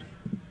news.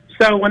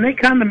 So when they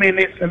come to me and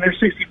they're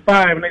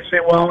 65 and they say,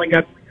 well, I only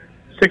got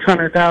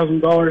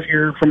 $600,000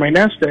 here for my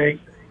nest egg,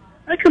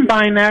 I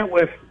combine that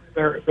with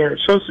their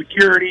Social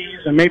Securities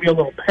and maybe a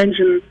little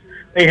pension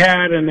they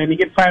had, and then you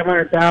get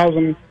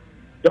 $500,000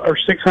 or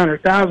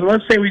 $600,000.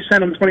 Let's say we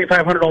send them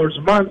 $2,500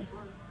 a month.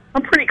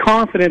 I'm pretty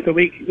confident that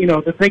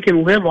that they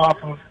can live off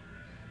of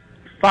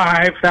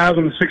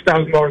 $5,000 to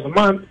 $6,000 a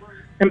month,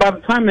 and by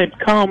the time they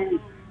come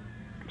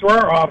to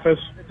our office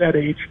at that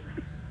age,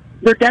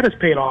 their debt is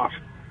paid off.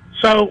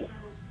 So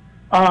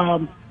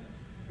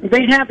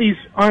they have these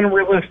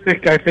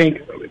unrealistic, I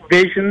think,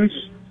 visions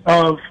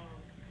of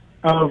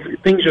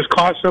things just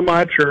cost so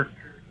much, or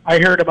I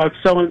heard about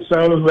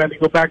so-and-so who had to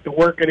go back to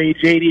work at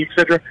age 80,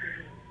 etc.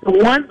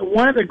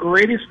 One of the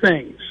greatest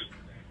things,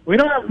 we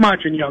don't have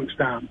much in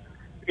Youngstown.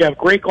 We have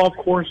great golf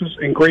courses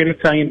and great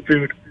Italian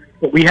food,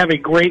 but we have a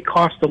great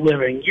cost of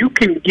living. You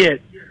can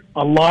get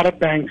a lot of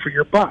bang for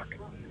your buck.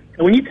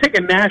 And when you take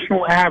a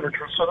national average,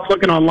 so they're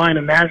looking online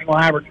at national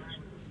averages,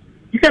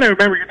 you got to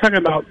remember you're talking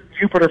about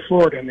Jupiter,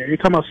 Florida in there. You're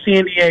talking about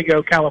San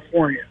Diego,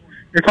 California.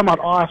 You're talking about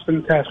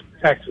Austin,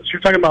 Texas.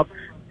 You're talking about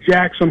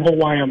Jackson Hole,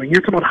 Wyoming.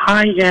 You're talking about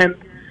high-end,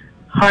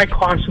 high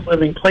cost of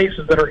living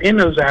places that are in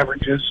those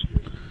averages.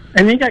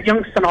 And then you got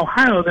Youngstown,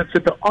 Ohio, that's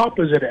at the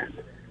opposite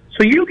end.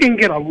 So you can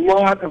get a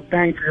lot of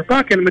bang for your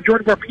buck, and the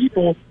majority of our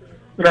people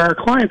that are our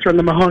clients are in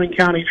the Mahoning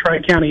County,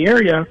 Tri-County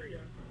area,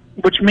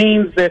 which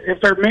means that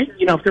if they're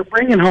if they're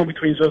bringing home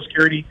between Social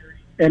Security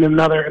and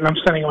I'm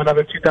sending them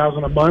another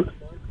 $2,000 a month,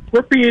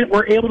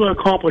 we're able to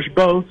accomplish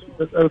both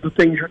of the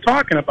things you're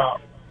talking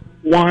about.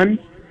 One,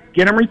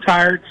 get them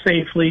retired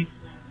safely,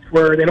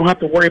 where they don't have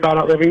to worry about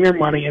outliving their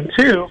money, and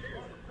 2,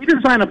 we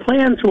design a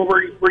plan to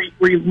where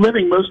we're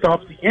living most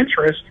off the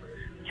interest,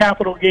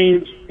 capital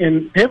gains,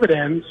 and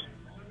dividends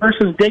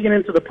versus digging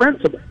into the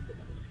principal.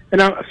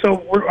 And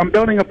I'm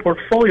building a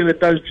portfolio that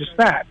does just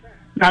that.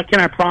 Now, can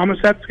I promise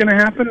that's going to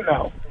happen?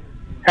 No.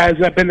 Has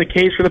that been the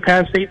case for the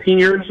past 18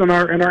 years in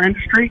our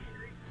industry?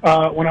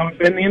 When I've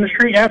been in the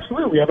industry,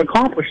 absolutely, I've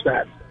accomplished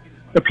that.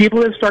 The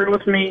people that started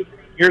with me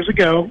years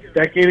ago,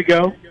 decade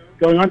ago,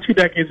 going on 2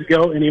 decades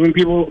ago, and even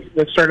people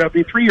that started up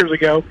me 3 years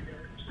ago,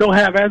 still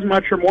have as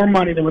much or more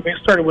money than when they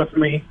started with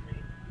me,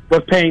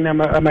 with paying them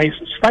a nice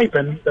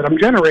stipend that I'm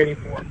generating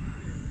for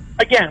them.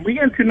 Again, we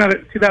get into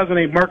another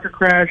 2008 market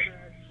crash.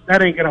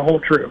 That ain't going to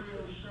hold true.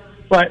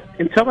 But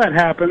until that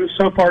happens,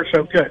 so far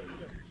so good.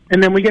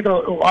 And then we get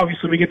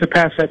to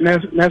pass that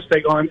nest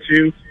egg on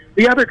to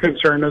the other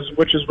concern,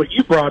 which is what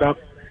you brought up,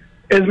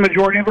 is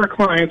majority of our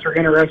clients are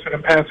interested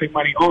in passing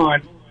money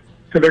on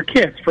to their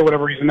kids for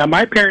whatever reason. Now,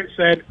 my parents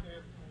said,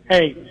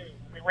 hey,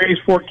 we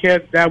raised 4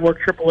 kids. Dad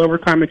worked triple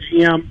overtime at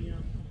GM.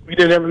 We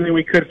did everything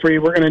we could for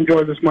you. We're going to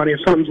enjoy this money. If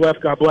something's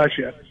left, God bless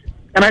you.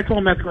 And I told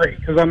them that's great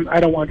because I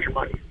don't want your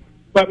money.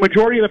 But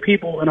majority of the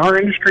people in our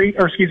industry,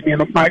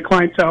 in my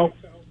clientele,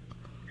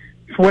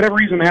 for whatever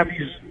reason, have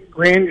these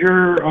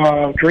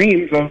grandeur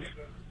dreams of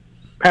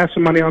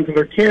passing money on to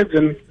their kids,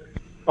 and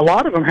a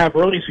lot of them have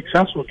really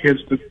successful kids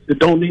that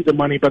don't need the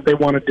money, but they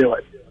want to do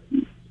it.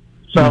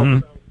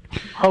 So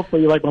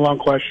hopefully you like my long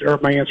question or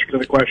my answer to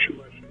the question.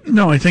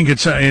 No, I think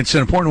it's an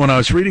important one. I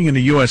was reading in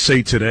the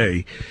USA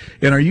Today,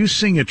 and are you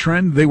seeing a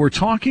trend? They were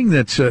talking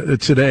that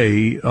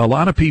today a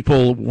lot of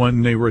people,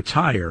 when they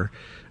retire,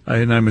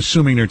 and I'm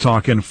assuming they're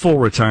talking full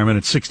retirement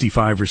at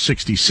 65 or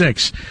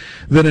 66,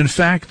 that in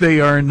fact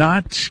they are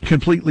not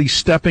completely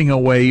stepping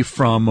away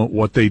from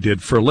what they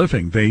did for a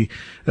living. They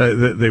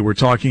were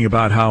talking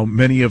about how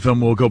many of them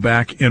will go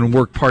back and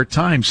work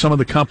part-time. Some of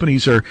the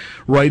companies are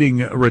writing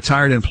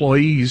retired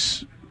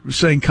employees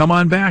saying, come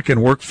on back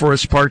and work for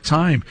us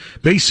part-time,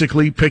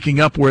 basically picking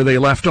up where they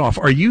left off.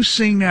 Are you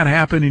seeing that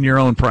happen in your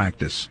own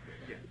practice?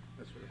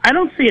 I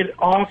don't see it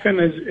often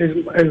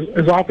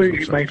as often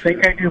as you might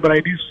think I do, but I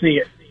do see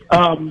it.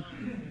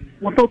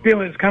 What they'll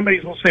do is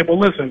companies will say, well,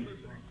 listen,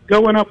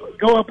 go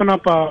open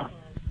up a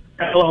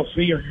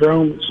LLC or your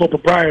own sole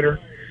proprietor,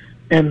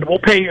 and we'll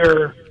pay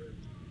your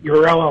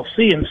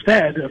LLC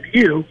instead of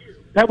you.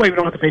 That way we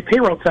don't have to pay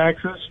payroll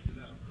taxes,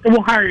 and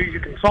we'll hire you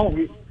as a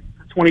consultant for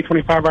 20,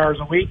 25 hours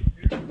a week.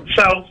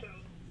 So,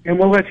 and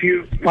we'll let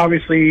you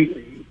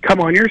obviously come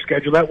on your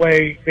schedule. That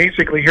way,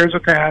 basically, here's a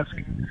task.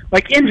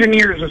 Like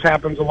engineers, this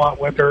happens a lot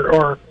with,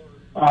 or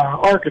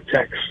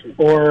architects,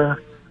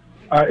 or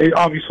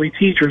obviously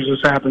teachers,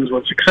 this happens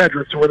with, et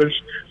cetera, so where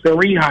they're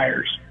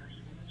rehires.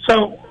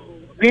 So,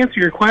 to answer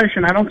your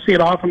question, I don't see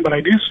it often, but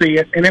I do see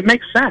it, and it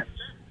makes sense.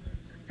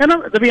 And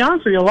to be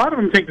honest with you, a lot of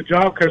them take the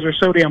job because they're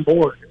so damn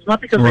bored. It's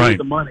not because they need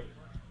the money.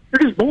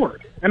 They're just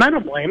bored, and I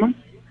don't blame them.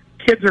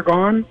 Kids are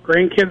gone.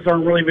 Grandkids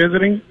aren't really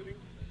visiting.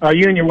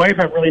 You and your wife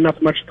have really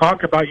nothing much to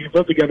talk about. You've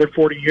lived together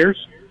 40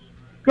 years.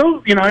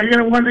 Go, you're going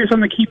to want to do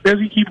something to keep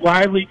busy, keep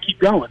lively, keep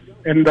going,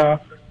 and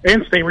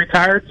stay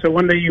retired. So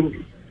one day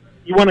you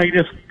want to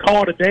just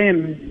call it a day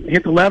and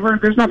hit the lever.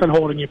 There's nothing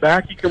holding you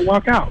back. You can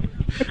walk out.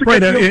 Right.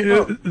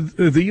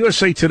 The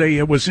USA Today,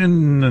 it was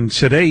in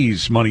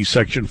today's money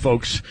section,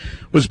 folks,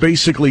 was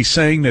basically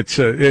saying that,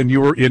 and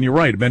you're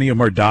right, many of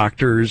them are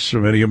doctors,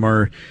 many of them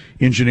are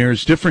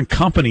engineers, different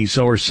companies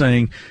are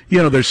saying,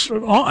 there's,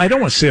 I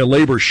don't want to say a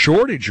labor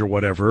shortage or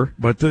whatever,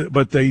 but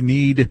they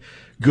need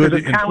good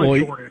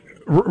employees.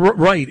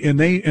 Right.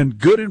 And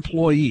good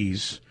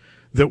employees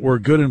that were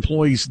good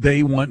employees,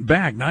 they want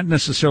back. Not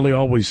necessarily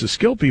always the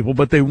skilled people,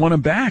 but they want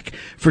them back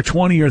for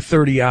 20 or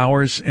 30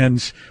 hours,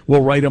 and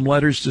we'll write them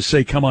letters to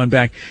say, come on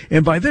back.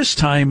 And by this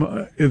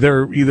time,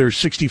 they're either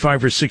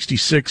 65 or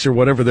 66 or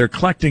whatever. They're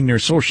collecting their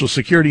Social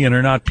Security and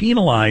are not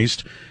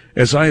penalized,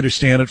 as I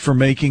understand it, for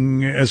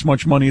making as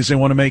much money as they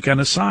want to make on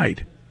the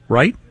side.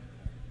 Right?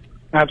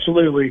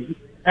 Absolutely.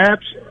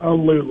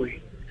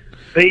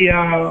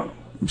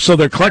 So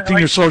they're collecting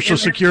their Social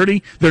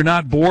Security. They're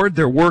not bored.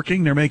 They're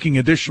working. They're making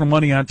additional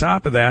money on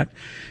top of that.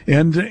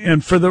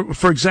 And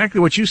for exactly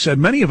what you said,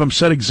 many of them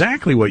said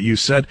exactly what you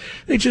said.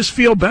 They just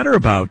feel better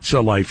about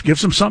life.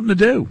 Gives them something to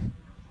do.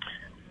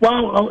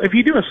 Well, if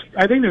you do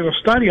I think there's a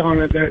study on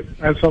it that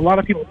as a lot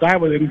of people die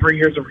within 3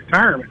 years of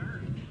retirement.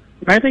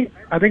 And I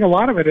think a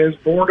lot of it is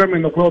boredom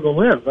and the will to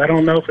live. I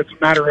don't know if it's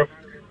a matter of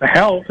the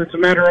health. It's a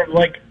matter of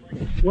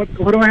what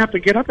do I have to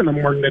get up in the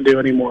morning to do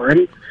anymore?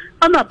 And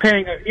I'm not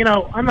painting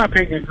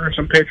a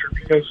gruesome picture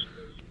because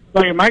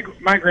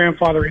my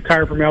grandfather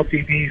retired from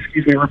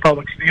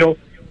Republic Steel,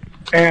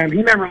 and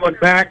he never looked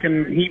back,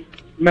 and he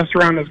messed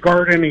around in his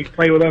garden. He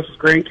played with us as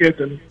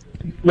grandkids and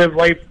lived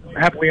life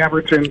happily ever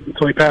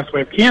until he passed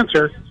away of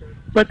cancer.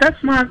 But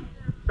that's not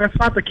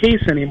the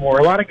case anymore.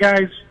 A lot of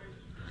guys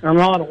and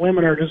a lot of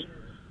women are just,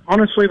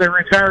 honestly, they're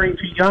retiring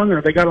too young,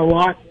 or they got a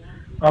lot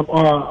of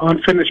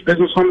unfinished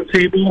business on the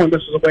table, and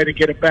this is a way to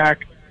get it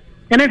back.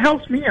 And it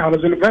helps me out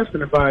as an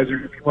investment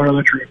advisor, if you want to know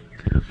the truth.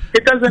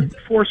 It doesn't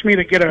force me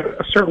to get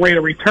a certain rate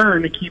of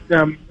return to keep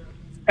them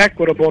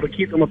equitable, to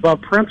keep them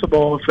above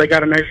principal if they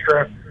got an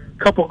extra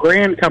couple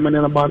grand coming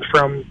in a month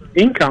from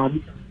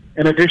income,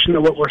 in addition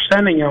to what we're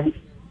sending them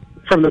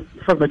from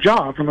the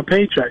job, from the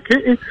paycheck.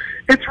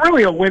 It's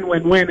really a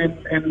win-win-win,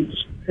 and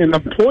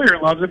the employer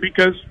loves it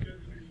because,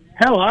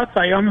 hell, I'll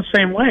tell you, I'm the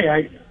same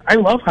way. I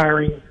love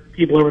hiring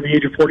people over the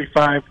age of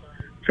 45,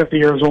 50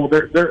 years old.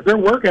 Their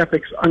work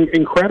ethic's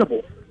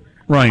incredible.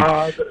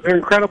 Right. They're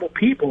incredible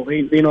people.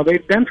 They've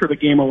been through the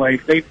game of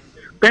life. They've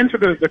been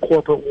through the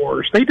corporate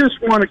wars. They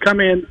just want to come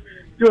in,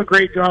 do a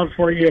great job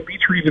for you, be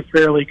treated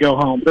fairly, go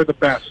home. They're the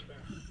best.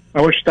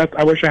 I wish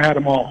I had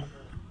them all.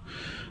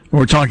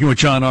 We're talking with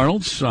John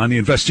Arnold on the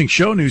Investing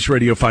Show, News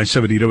Radio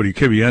 570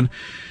 WKBN.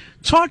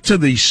 Talk to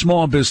the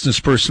small business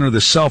person or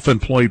the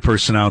self-employed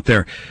person out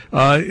there.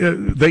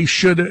 They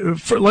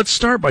should, let's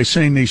start by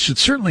saying they should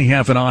certainly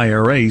have an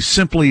IRA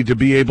simply to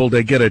be able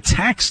to get a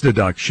tax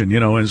deduction,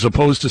 as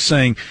opposed to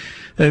saying,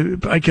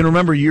 I can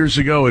remember years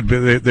ago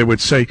they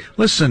would say,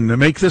 listen,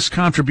 make this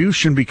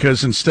contribution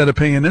because instead of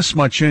paying this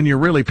much in, you're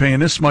really paying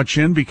this much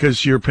in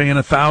because you're paying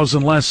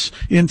 $1,000 less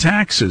in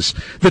taxes.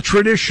 The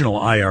traditional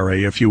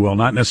IRA, if you will,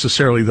 not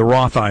necessarily the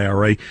Roth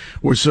IRA,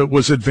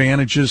 was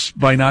advantages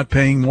by not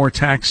paying more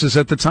taxes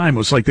at the time. It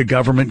was like the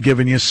government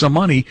giving you some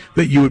money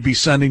that you would be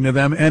sending to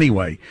them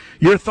anyway.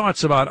 Your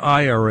thoughts about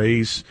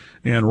IRAs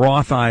and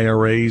Roth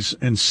IRAs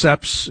and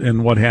SEPs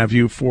and what have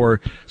you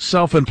for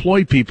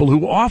self-employed people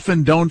who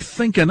often don't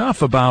think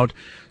enough about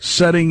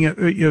setting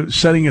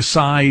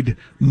aside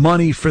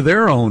money for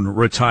their own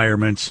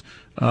retirements,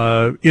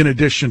 in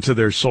addition to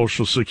their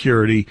Social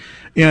Security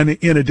and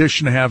in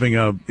addition to having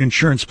a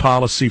insurance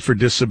policy for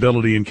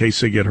disability in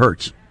case they get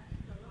hurt.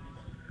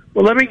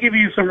 Well, let me give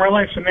you some real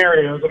life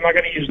scenarios. I'm not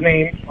going to use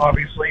names,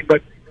 obviously,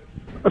 but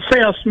let's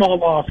say a small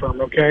law firm,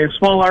 okay? A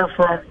small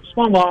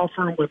law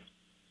firm with,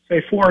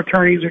 say, 4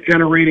 attorneys are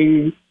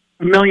generating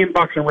 $1 million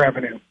in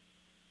revenue.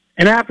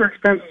 And after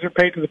expenses are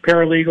paid to the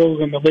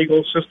paralegals and the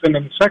legal assistant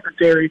and the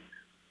secretary,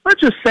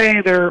 let's just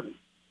say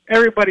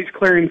everybody's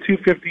clearing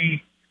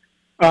 $250.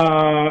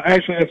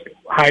 Actually, that's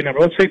a high number.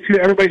 Let's say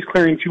everybody's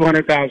clearing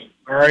 $200,000.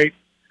 All right.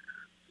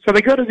 So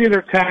they go to do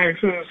their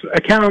taxes.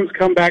 Accountants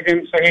come back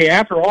and say, "Hey,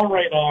 after all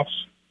write-offs,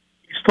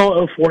 you still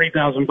owe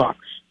 $40,000.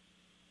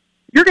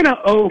 You're going to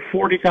owe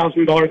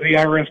 $40,000 to the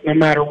IRS no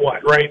matter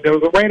what, right?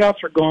 The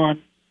write-offs are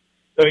gone.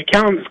 The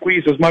accountant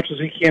squeezed as much as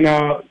he can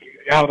out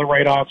of the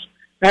write-offs.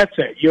 That's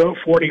it. You owe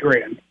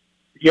 $40,000.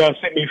 You owe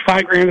maybe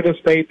 $5,000 to the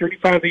state,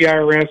 $35,000 to the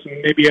IRS,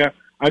 and maybe a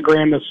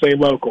 $1,000 to say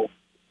local.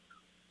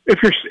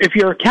 If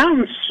your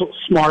accountant's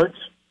smart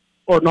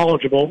or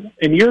knowledgeable,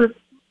 and you're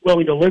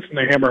willing to listen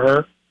to him or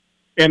her,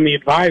 and the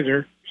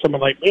advisor,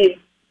 someone like me,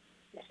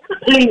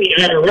 paying the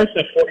IRS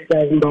that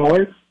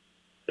 $40,000,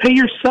 pay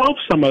yourself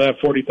some of that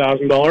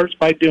 $40,000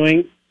 by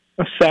doing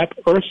a SEP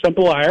or a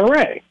simple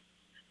IRA.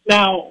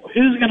 Now,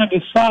 who's going to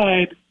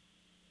decide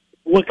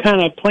what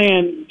kind of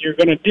plan you're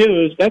going to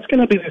do is that's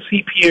going to be the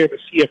CPA or the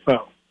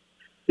CFO.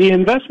 The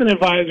investment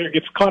advisor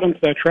gets caught into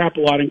that trap a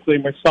lot,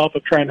 including myself,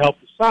 of trying to help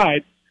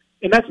decide,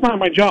 and that's not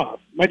my job.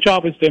 My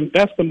job is to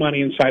invest the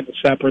money inside the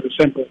SEP or the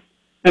simple.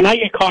 And I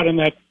get caught in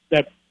that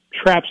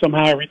trap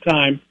somehow every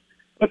time.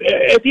 But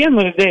at the end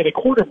of the day, the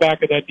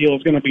quarterback of that deal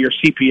is going to be your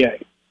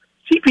CPA.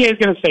 CPA is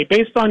going to say,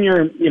 based on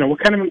your, what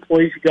kind of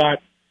employees you got,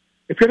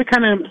 if you're the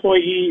kind of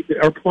employee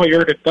or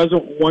employer that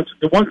wants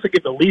to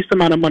give the least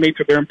amount of money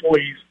to their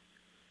employees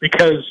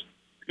because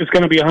it's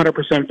going to be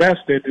 100%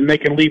 vested and they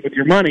can leave with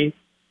your money,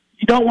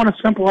 you don't want a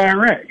simple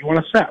IRA. You want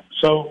a SEP.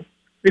 So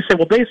they say,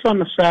 well, based on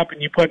the SEP,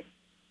 and you put,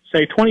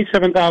 say,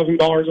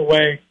 $27,000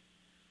 away,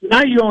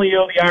 now you only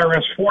owe the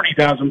IRS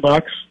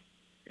 $40,000,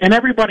 and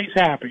everybody's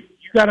happy.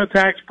 You got a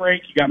tax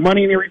break, you got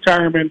money in your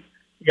retirement,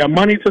 you got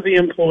money to the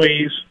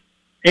employees,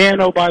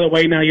 and, oh, by the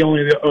way, now you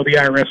only owe the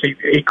IRS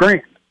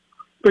 $8,000.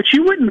 But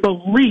you wouldn't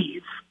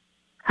believe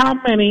how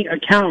many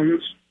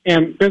accountants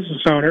and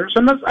business owners,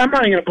 and I'm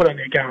not even going to put on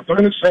the accountants, I'm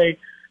going to say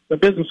the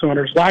business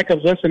owners, lack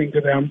of listening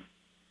to them,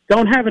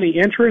 don't have any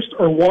interest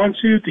or want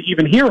to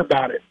even hear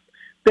about it.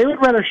 They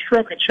would rather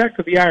stroke a check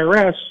to the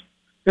IRS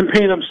than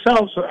pay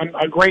themselves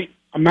a great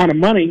amount of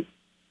money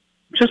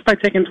just by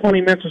taking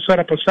 20 minutes to set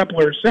up a SEP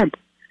or a SIMP.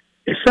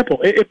 It's simple.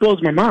 It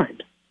blows my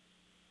mind.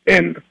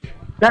 And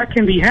that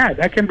can be had.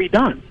 That can be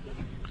done.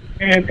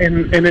 And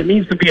it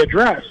needs to be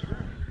addressed.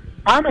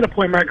 I'm at a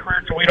point in my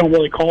career where we don't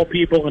really call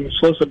people and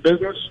solicit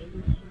business.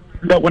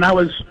 But when I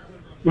was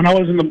in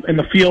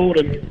the field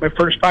in my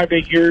first 5 to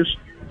 8 years,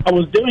 I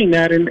was doing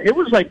that, and it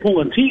was like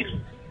pulling teeth,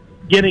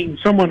 getting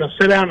someone to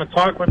sit down and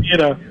talk with you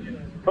to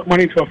put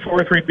money into a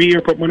 403B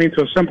or put money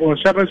into a simple or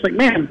SEP. It's like,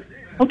 man,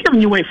 I'm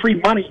giving you away free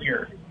money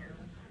here.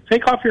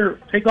 Take off your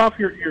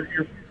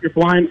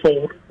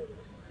blindfold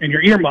and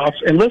your earmuffs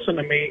and listen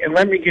to me and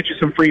let me get you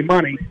some free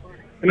money.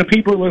 And the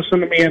people who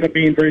listen to me end up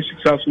being very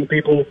successful. The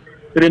people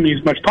that didn't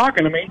use much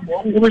talking to me,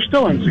 well, they're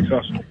still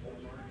unsuccessful.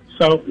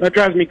 So that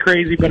drives me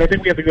crazy, but I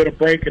think we have to go to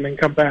break and then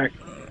come back.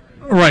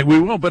 Right, we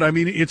will, but I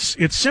mean, it's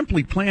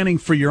simply planning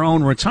for your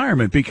own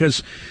retirement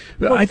because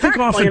I think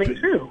often.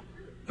 Planning too.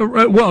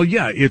 Well,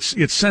 yeah,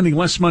 it's sending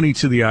less money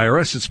to the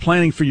IRS. It's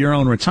planning for your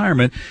own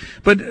retirement.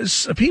 But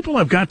people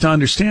have got to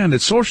understand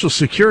that Social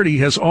Security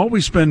has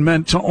always been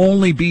meant to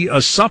only be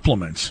a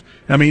supplement.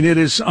 I mean, it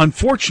is,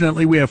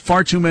 unfortunately, we have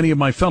far too many of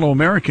my fellow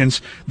Americans,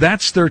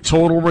 that's their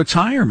total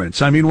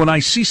retirement. I mean, when I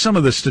see some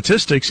of the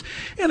statistics,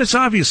 and it's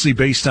obviously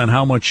based on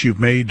how much you've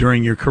made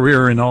during your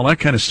career and all that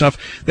kind of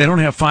stuff, they don't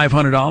have $500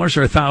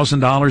 or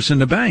 $1,000 in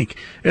the bank.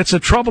 It's a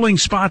troubling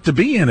spot to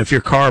be in if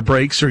your car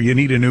breaks or you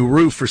need a new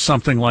roof or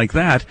something like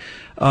that.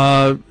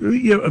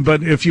 that.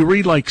 But if you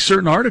read like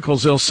certain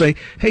articles, they'll say,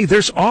 hey,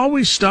 there's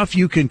always stuff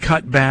you can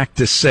cut back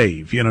to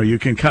save. You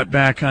can cut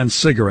back on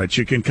cigarettes.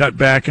 You can cut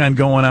back on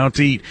going out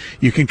to eat.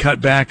 You can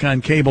cut back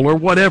on cable or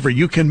whatever.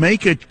 You can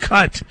make a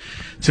cut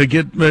to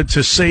get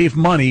to save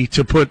money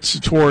to put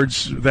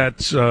towards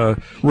that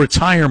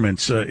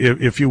retirement,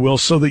 if you will,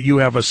 so that you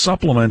have a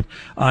supplement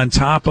on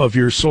top of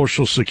your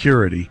Social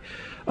Security.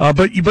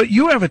 But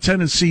you have a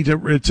tendency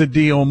to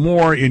deal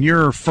more in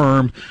your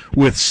firm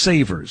with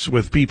savers,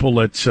 with people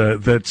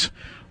that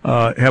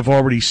have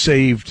already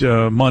saved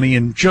money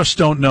and just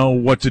don't know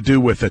what to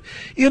do with it.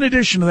 In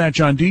addition to that,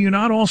 John, do you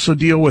not also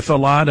deal with a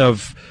lot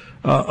of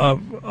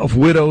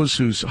widows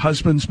whose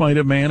husbands might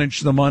have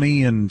managed the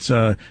money and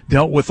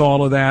dealt with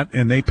all of that,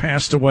 and they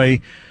passed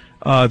away,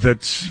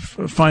 that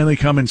finally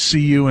come and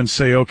see you and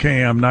say,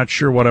 okay, I'm not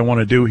sure what I want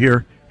to do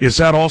here? Is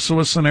that also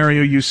a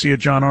scenario you see at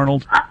John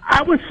Arnold?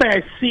 I would say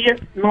I see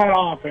it not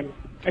often.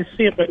 I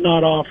see it, but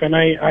not often.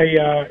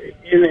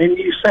 And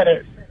you said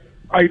it.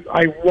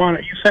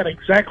 You said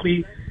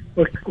exactly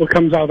what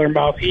comes out of their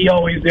mouth. He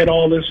always did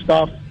all this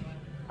stuff.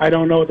 I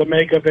don't know what to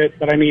make of it,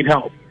 but I need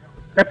help.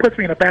 That puts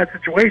me in a bad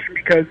situation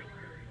because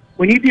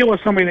when you deal with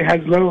somebody that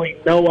has literally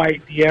no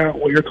idea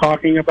what you're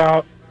talking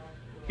about,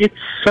 it's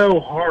so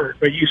hard.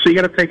 But you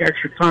got to take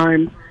extra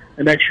time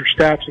and extra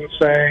steps and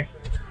say,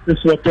 this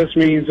is what this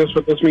means, this is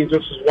what this means,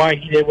 this is why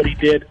he did what he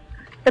did.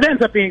 It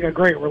ends up being a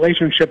great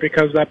relationship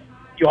because that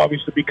you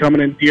obviously become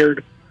an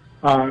endeared,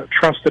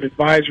 trusted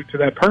advisor to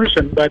that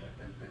person. But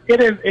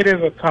it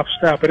is a tough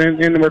step,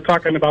 and we're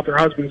talking about their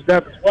husband's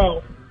death as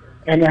well,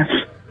 and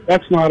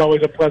that's not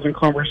always a pleasant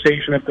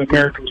conversation if the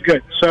marriage was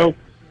good. So,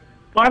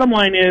 bottom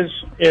line is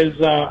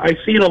I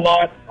see it a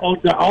lot,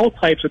 all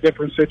types of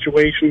different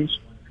situations.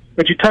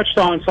 But you touched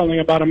on something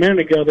about a minute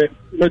ago that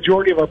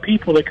majority of our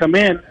people that come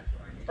in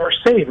are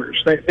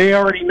savers. They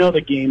already know the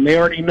game. They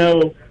already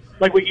know,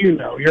 like what you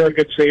know. You're a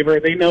good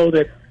saver. They know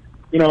that,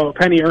 a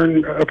penny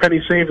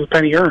saved is a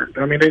penny earned.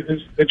 I mean,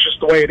 it's just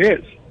the way it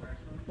is.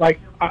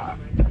 Like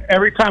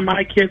every time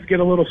my kids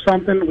get a little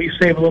something, we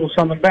save a little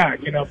something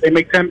back. If they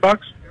make $10,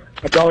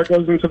 $1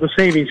 goes into the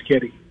savings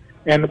kitty,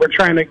 and we're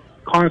trying to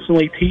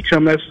constantly teach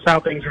them this is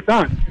how things are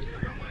done.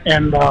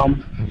 And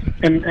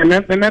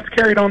that's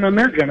carried on in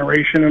their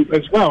generation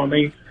as well.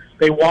 And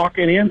they walk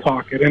it and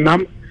talk it. And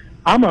I'm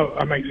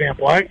an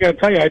example. I got to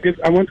tell you,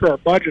 I went through our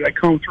budget. I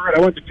combed through it.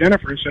 I went to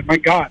Jennifer and said, my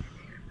God,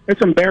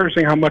 it's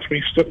embarrassing how much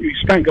we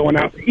spent going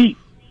out to eat.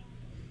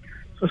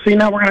 So see,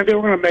 now we're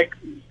going to make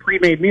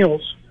pre-made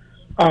meals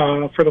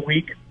for the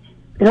week.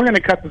 And we're going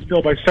to cut this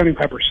bill by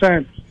 75%.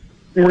 And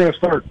we're going to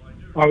start,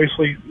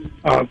 obviously,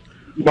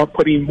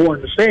 putting more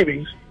into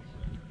savings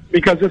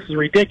because this is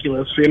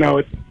ridiculous.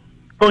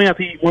 Going out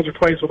to eat once or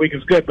twice a week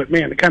is good, but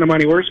man, the kind of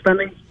money we're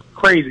spending,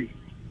 crazy.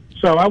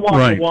 So I walk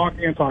the walk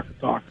and talk the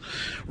talk.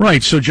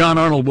 Right. So John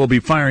Arnold will be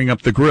firing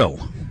up the grill.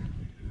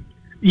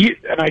 And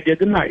I did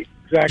tonight.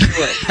 Exactly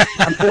right.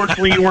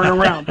 Unfortunately, you weren't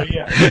around, but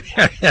yeah.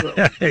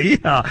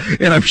 Yeah,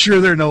 and I'm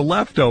sure there are no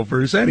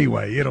leftovers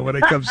anyway. When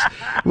it comes,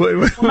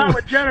 well, not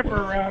with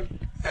Jennifer around.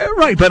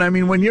 Right, but I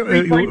mean, when you're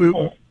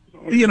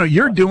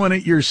doing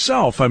it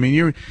yourself. I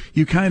mean,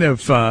 you kind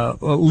of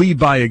lead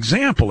by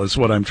example, is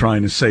what I'm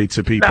trying to say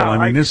to people. No,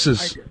 I mean,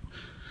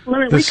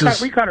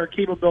 we cut our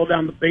cable bill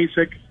down to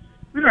basic.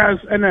 I was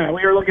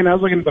looking at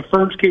the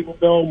firm's cable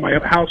bill, my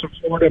house in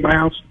Florida, my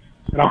house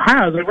in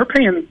Ohio. I was like, we're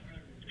paying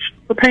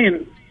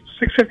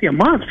 $650 a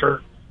month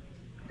for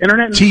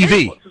internet and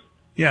TV.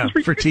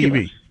 It's for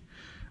TV,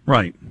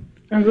 right?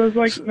 And it was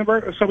like,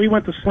 so we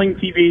went to Sling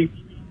TV,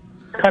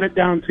 cut it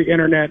down to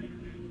internet.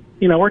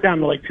 We're down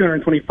to like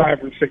 $225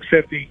 from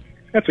 $650.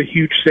 That's a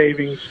huge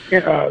savings.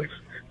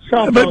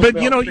 But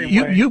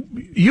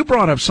you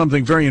brought up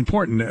something very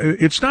important.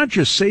 It's not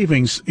just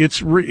savings.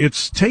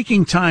 It's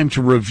taking time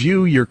to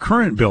review your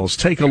current bills.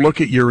 Take a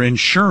look at your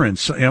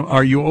insurance.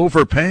 Are you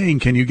overpaying?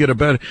 Can you get a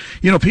better?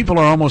 People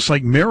are almost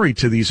like married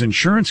to these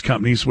insurance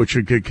companies, which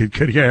could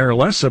care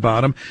less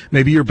about them.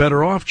 Maybe you're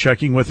better off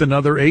checking with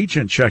another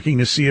agent, checking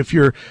to see if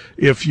your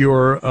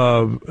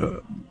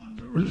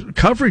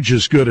coverage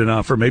is good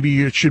enough, or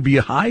maybe it should be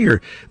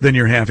higher than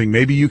you're having.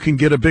 Maybe you can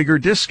get a bigger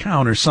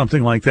discount or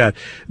something like that.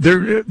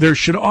 There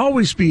should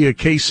always be a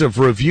case of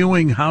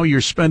reviewing how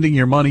you're spending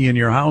your money in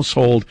your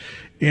household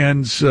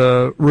and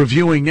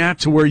reviewing that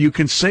to where you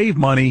can save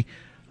money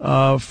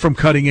from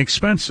cutting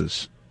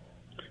expenses.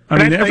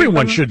 I mean,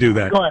 everyone should do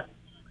that. Go ahead.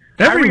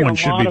 Everyone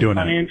should be doing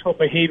that. Financial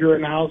behavior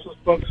analysis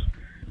books.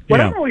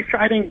 What I'm always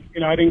trying,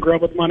 I didn't grow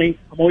up with money.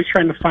 I'm always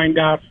trying to find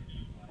out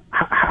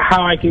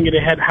how I can get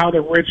ahead, how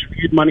the rich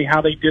viewed money, how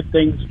they did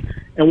things,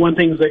 and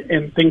things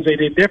they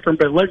did different.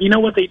 But you know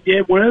what they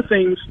did? One of the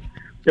things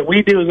that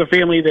we do as a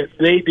family that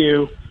they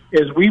do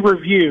is we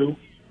review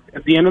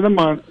at the end of the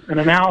month an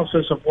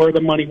analysis of where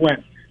the money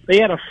went. They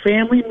had a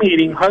family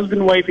meeting,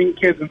 husband, wife, and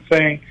kids, and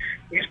saying,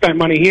 we spent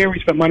money here, we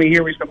spent money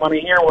here, we spent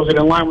money here. Was it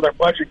in line with our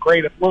budget?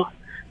 Great. If not,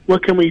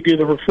 what can we do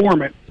to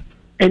reform it?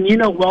 And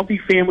wealthy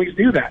families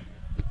do that.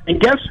 And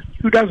guess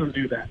who doesn't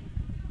do that?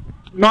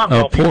 Not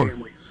wealthy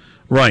families.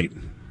 Right.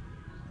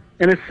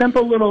 And it's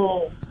simple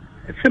little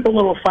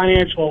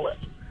financial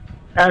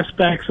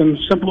aspects and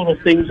simple little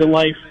things in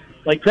life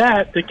like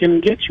that can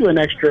get you an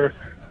extra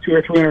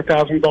 $200,000 or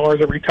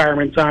 $300,000 at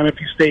retirement time if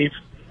you save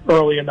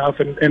early enough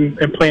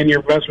and plan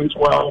your investments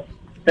well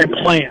and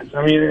plan.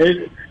 I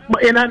mean,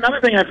 and another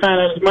thing I found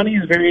out is money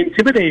is very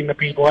intimidating to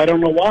people. I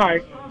don't know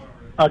why,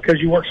 because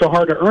you work so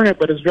hard to earn it,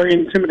 but it's very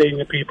intimidating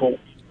to people.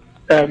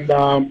 And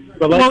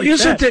but like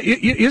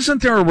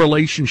isn't there a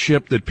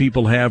relationship that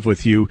people have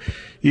with you?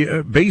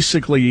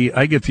 Basically,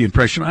 I get the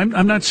impression.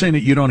 I'm not saying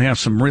that you don't have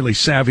some really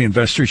savvy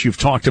investors. You've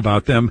talked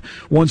about them,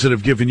 ones that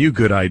have given you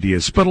good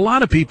ideas. But a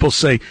lot of people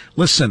say,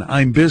 "Listen,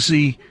 I'm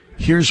busy.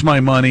 Here's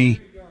my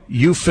money.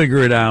 You figure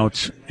it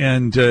out,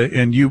 and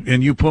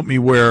you put me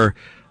where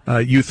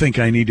you think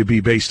I need to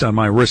be based on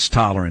my risk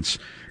tolerance."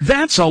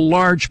 That's a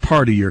large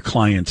part of your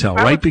clientele,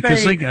 right?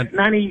 Because they got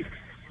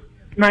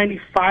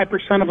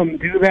 95% of them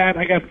do that.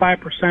 I got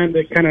 5%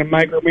 that kind of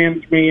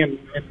micromanage me, and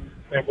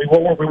we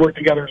work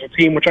together as a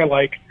team, which I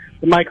like.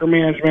 The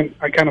micromanagement,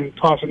 I kind of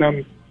tossing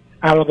them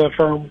out of the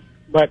firm.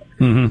 But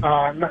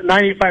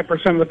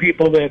 95% of the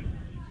people that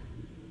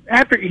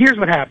here's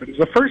what happens.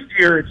 The first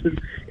year,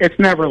 it's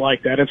never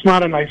like that. It's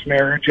not a nice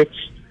marriage.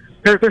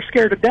 They're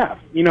scared to death.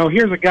 You know,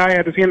 here's a guy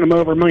I just handed him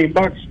over $1 million.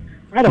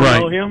 I don't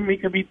know him. He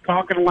could be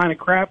talking a line of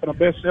crap and the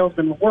best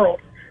salesman in the world.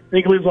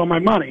 He can lose all my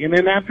money. And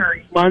then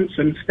after months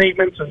and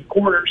statements and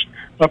quarters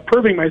of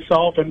proving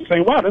myself and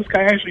saying, wow, this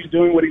guy actually is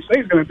doing what he says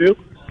he's going to do,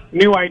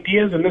 new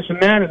ideas and this and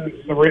that, and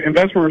the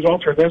investment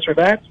results are this or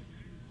that.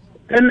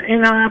 And,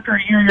 after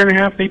a year and a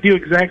half, they do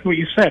exactly what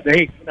you said.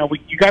 Hey,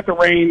 you got the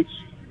reins.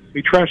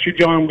 We trust you,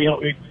 John.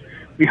 We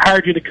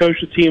hired you to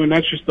coach the team, and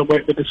that's just the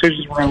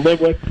decisions we're going to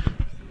live with.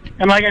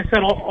 And like I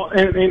said,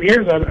 and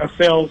here's a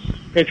sales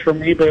pitch from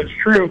me, but it's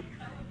true.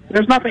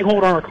 There's nothing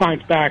holding our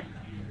clients back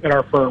at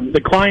our firm.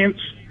 The clients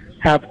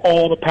have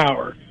all the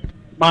power.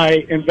 The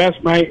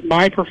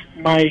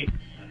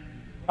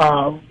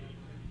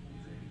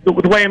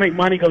way I make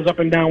money goes up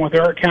and down with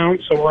their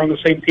accounts, so we're on the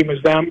same team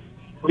as them.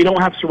 We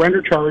don't have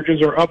surrender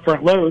charges or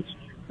upfront loads.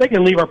 They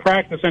can leave our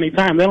practice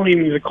anytime. They don't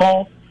even need to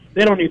call.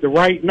 They don't need to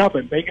write,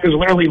 nothing. They can just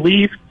literally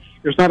leave.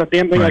 There's not a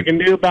damn thing I can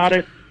do about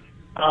it.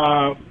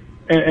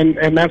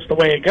 And that's the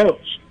way it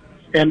goes.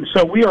 And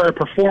so we are a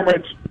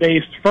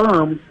performance-based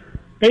firm,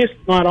 based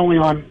not only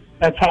on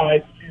that's how I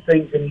do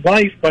things in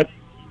life, but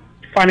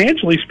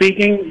financially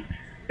speaking,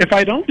 if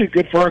I don't do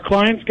good for our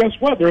clients, guess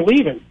what? They're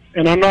leaving,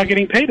 and I'm not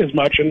getting paid as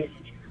much. And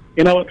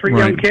with 3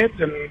 young kids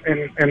and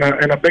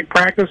a big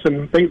practice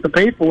and things to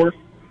pay for,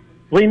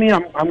 believe me,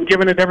 I'm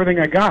giving it everything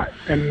I got.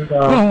 And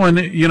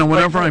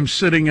whenever I'm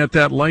sitting at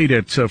that light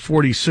at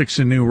 46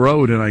 and New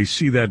Road, and I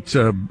see that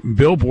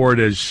billboard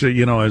as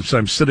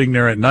I'm sitting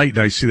there at night,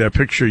 and I see that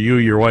picture of you,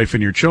 your wife,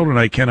 and your children,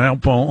 I can't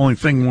help only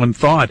think one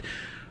thought.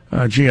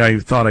 I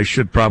thought I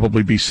should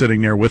probably be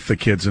sitting there with the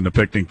kids in the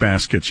picnic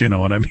baskets, you know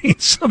what I mean?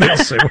 So they'll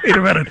say, wait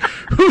a minute,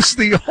 who's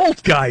the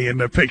old guy in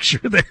the picture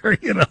there,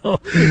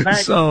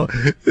 So,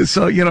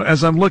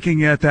 as I'm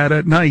looking at that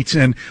at night,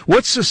 and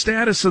what's the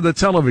status of the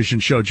television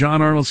show?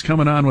 John Arnold's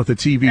coming on with a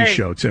TV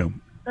show, too.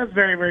 That's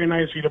very, very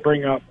nice of you to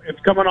bring up.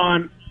 It's coming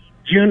on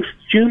June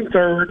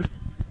 3rd.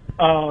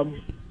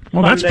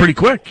 Well, that's pretty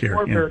quick here.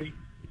 4:30. Yeah.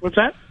 What's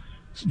that?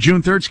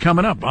 June 3rd's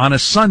coming up on a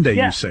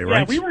Sunday, you say,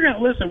 right? Yeah, we were going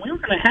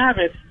to have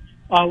it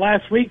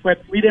last week,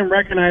 but we didn't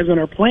recognize in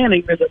our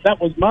planning that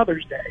was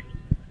Mother's Day.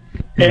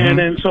 Mm-hmm. And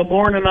then so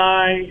Lauren and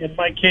I and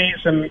Mike Case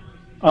and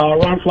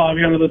Ron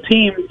Flaviano, the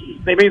team,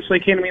 they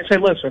basically came to me and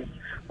said, listen,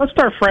 let's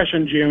start fresh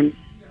in June.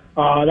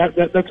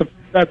 That's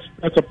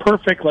a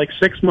perfect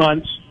 6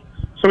 months.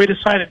 So we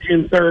decided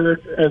June 3rd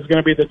is going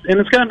to be and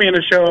it's going to be in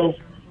a show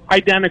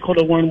identical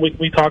to one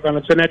we talk on.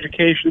 It's an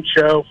education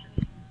show.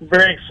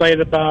 Very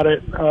excited about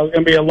it. There's going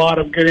to be a lot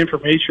of good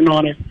information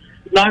on it.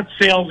 Not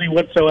salesy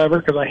whatsoever,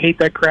 because I hate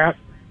that crap.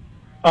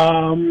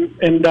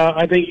 And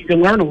I think you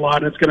can learn a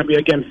lot. It's going to be,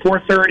 again,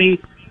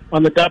 4:30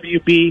 on the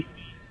WB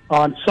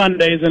on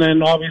Sundays. And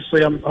then,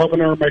 obviously, I'm hoping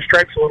to earn my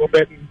stripes a little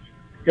bit and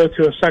go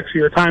to a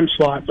sexier time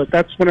slot. But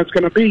that's when it's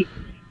going to be.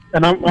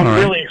 And I'm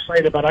really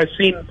excited about it. I've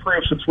seen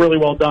proofs. It's really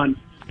well done.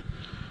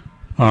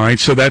 All right,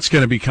 so that's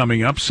going to be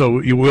coming up.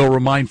 So you will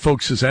remind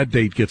folks as that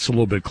date gets a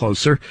little bit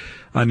closer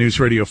on News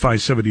Radio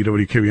 570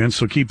 WKBN.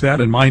 So keep that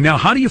in mind. Now,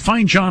 how do you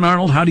find John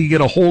Arnold? How do you get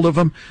a hold of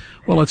him?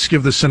 Well, let's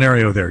give the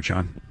scenario there,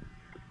 John.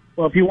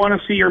 Well, if you want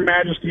to see Your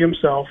Majesty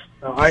himself,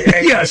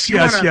 yes,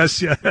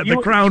 the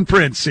Crown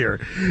Prince here,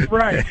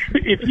 right?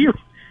 If you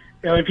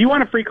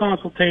want a free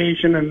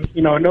consultation and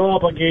no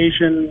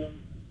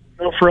obligation,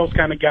 no frills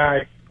kind of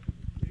guy,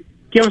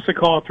 give us a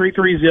call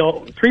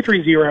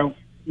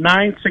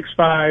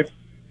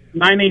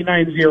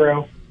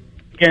 330-965-9890.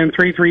 Again,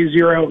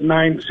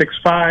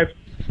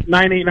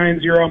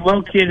 330-965-9890. I'm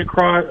located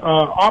across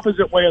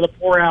opposite way of the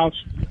poorhouse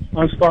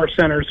on Star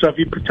Center. So if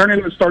you turn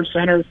into the Star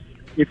Center,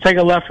 you take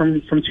a left from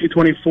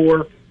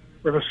 224.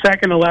 We have a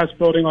second to last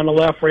building on the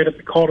left, right at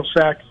the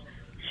cul-de-sac.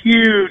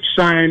 Huge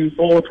sign,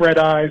 bull with red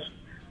eyes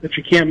that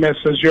you can't miss,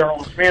 says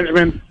General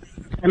Management.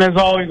 And as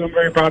always, I'm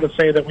very proud to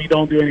say that we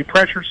don't do any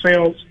pressure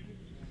sales.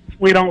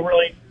 We don't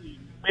really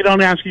We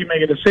don't ask you to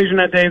make a decision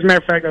that day. As a matter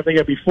of fact, I think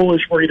it'd be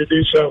foolish for you to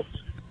do so.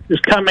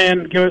 Just come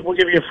in, we'll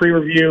give you a free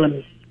review,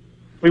 and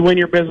we win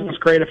your business,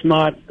 great. If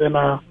not, then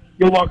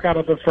you'll walk out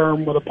of the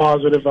firm with a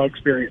positive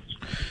experience.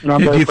 And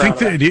I'm very proud of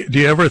that. Do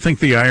you ever think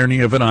the irony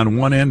of it? On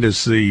one end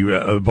is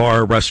the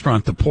bar,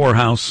 restaurant, the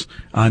poorhouse.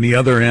 On the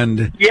other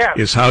end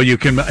is how you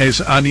can.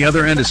 On the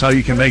other end is how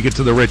you can make it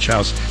to the rich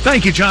house.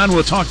 Thank you, John.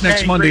 We'll talk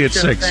next Monday at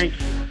 6. Thank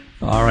you.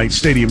 All right,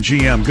 Stadium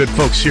GM, good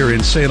folks here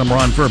in Salem.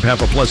 Ron Verb,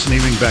 have a pleasant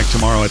evening. Back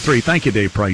tomorrow at 3. Thank you, Dave Price.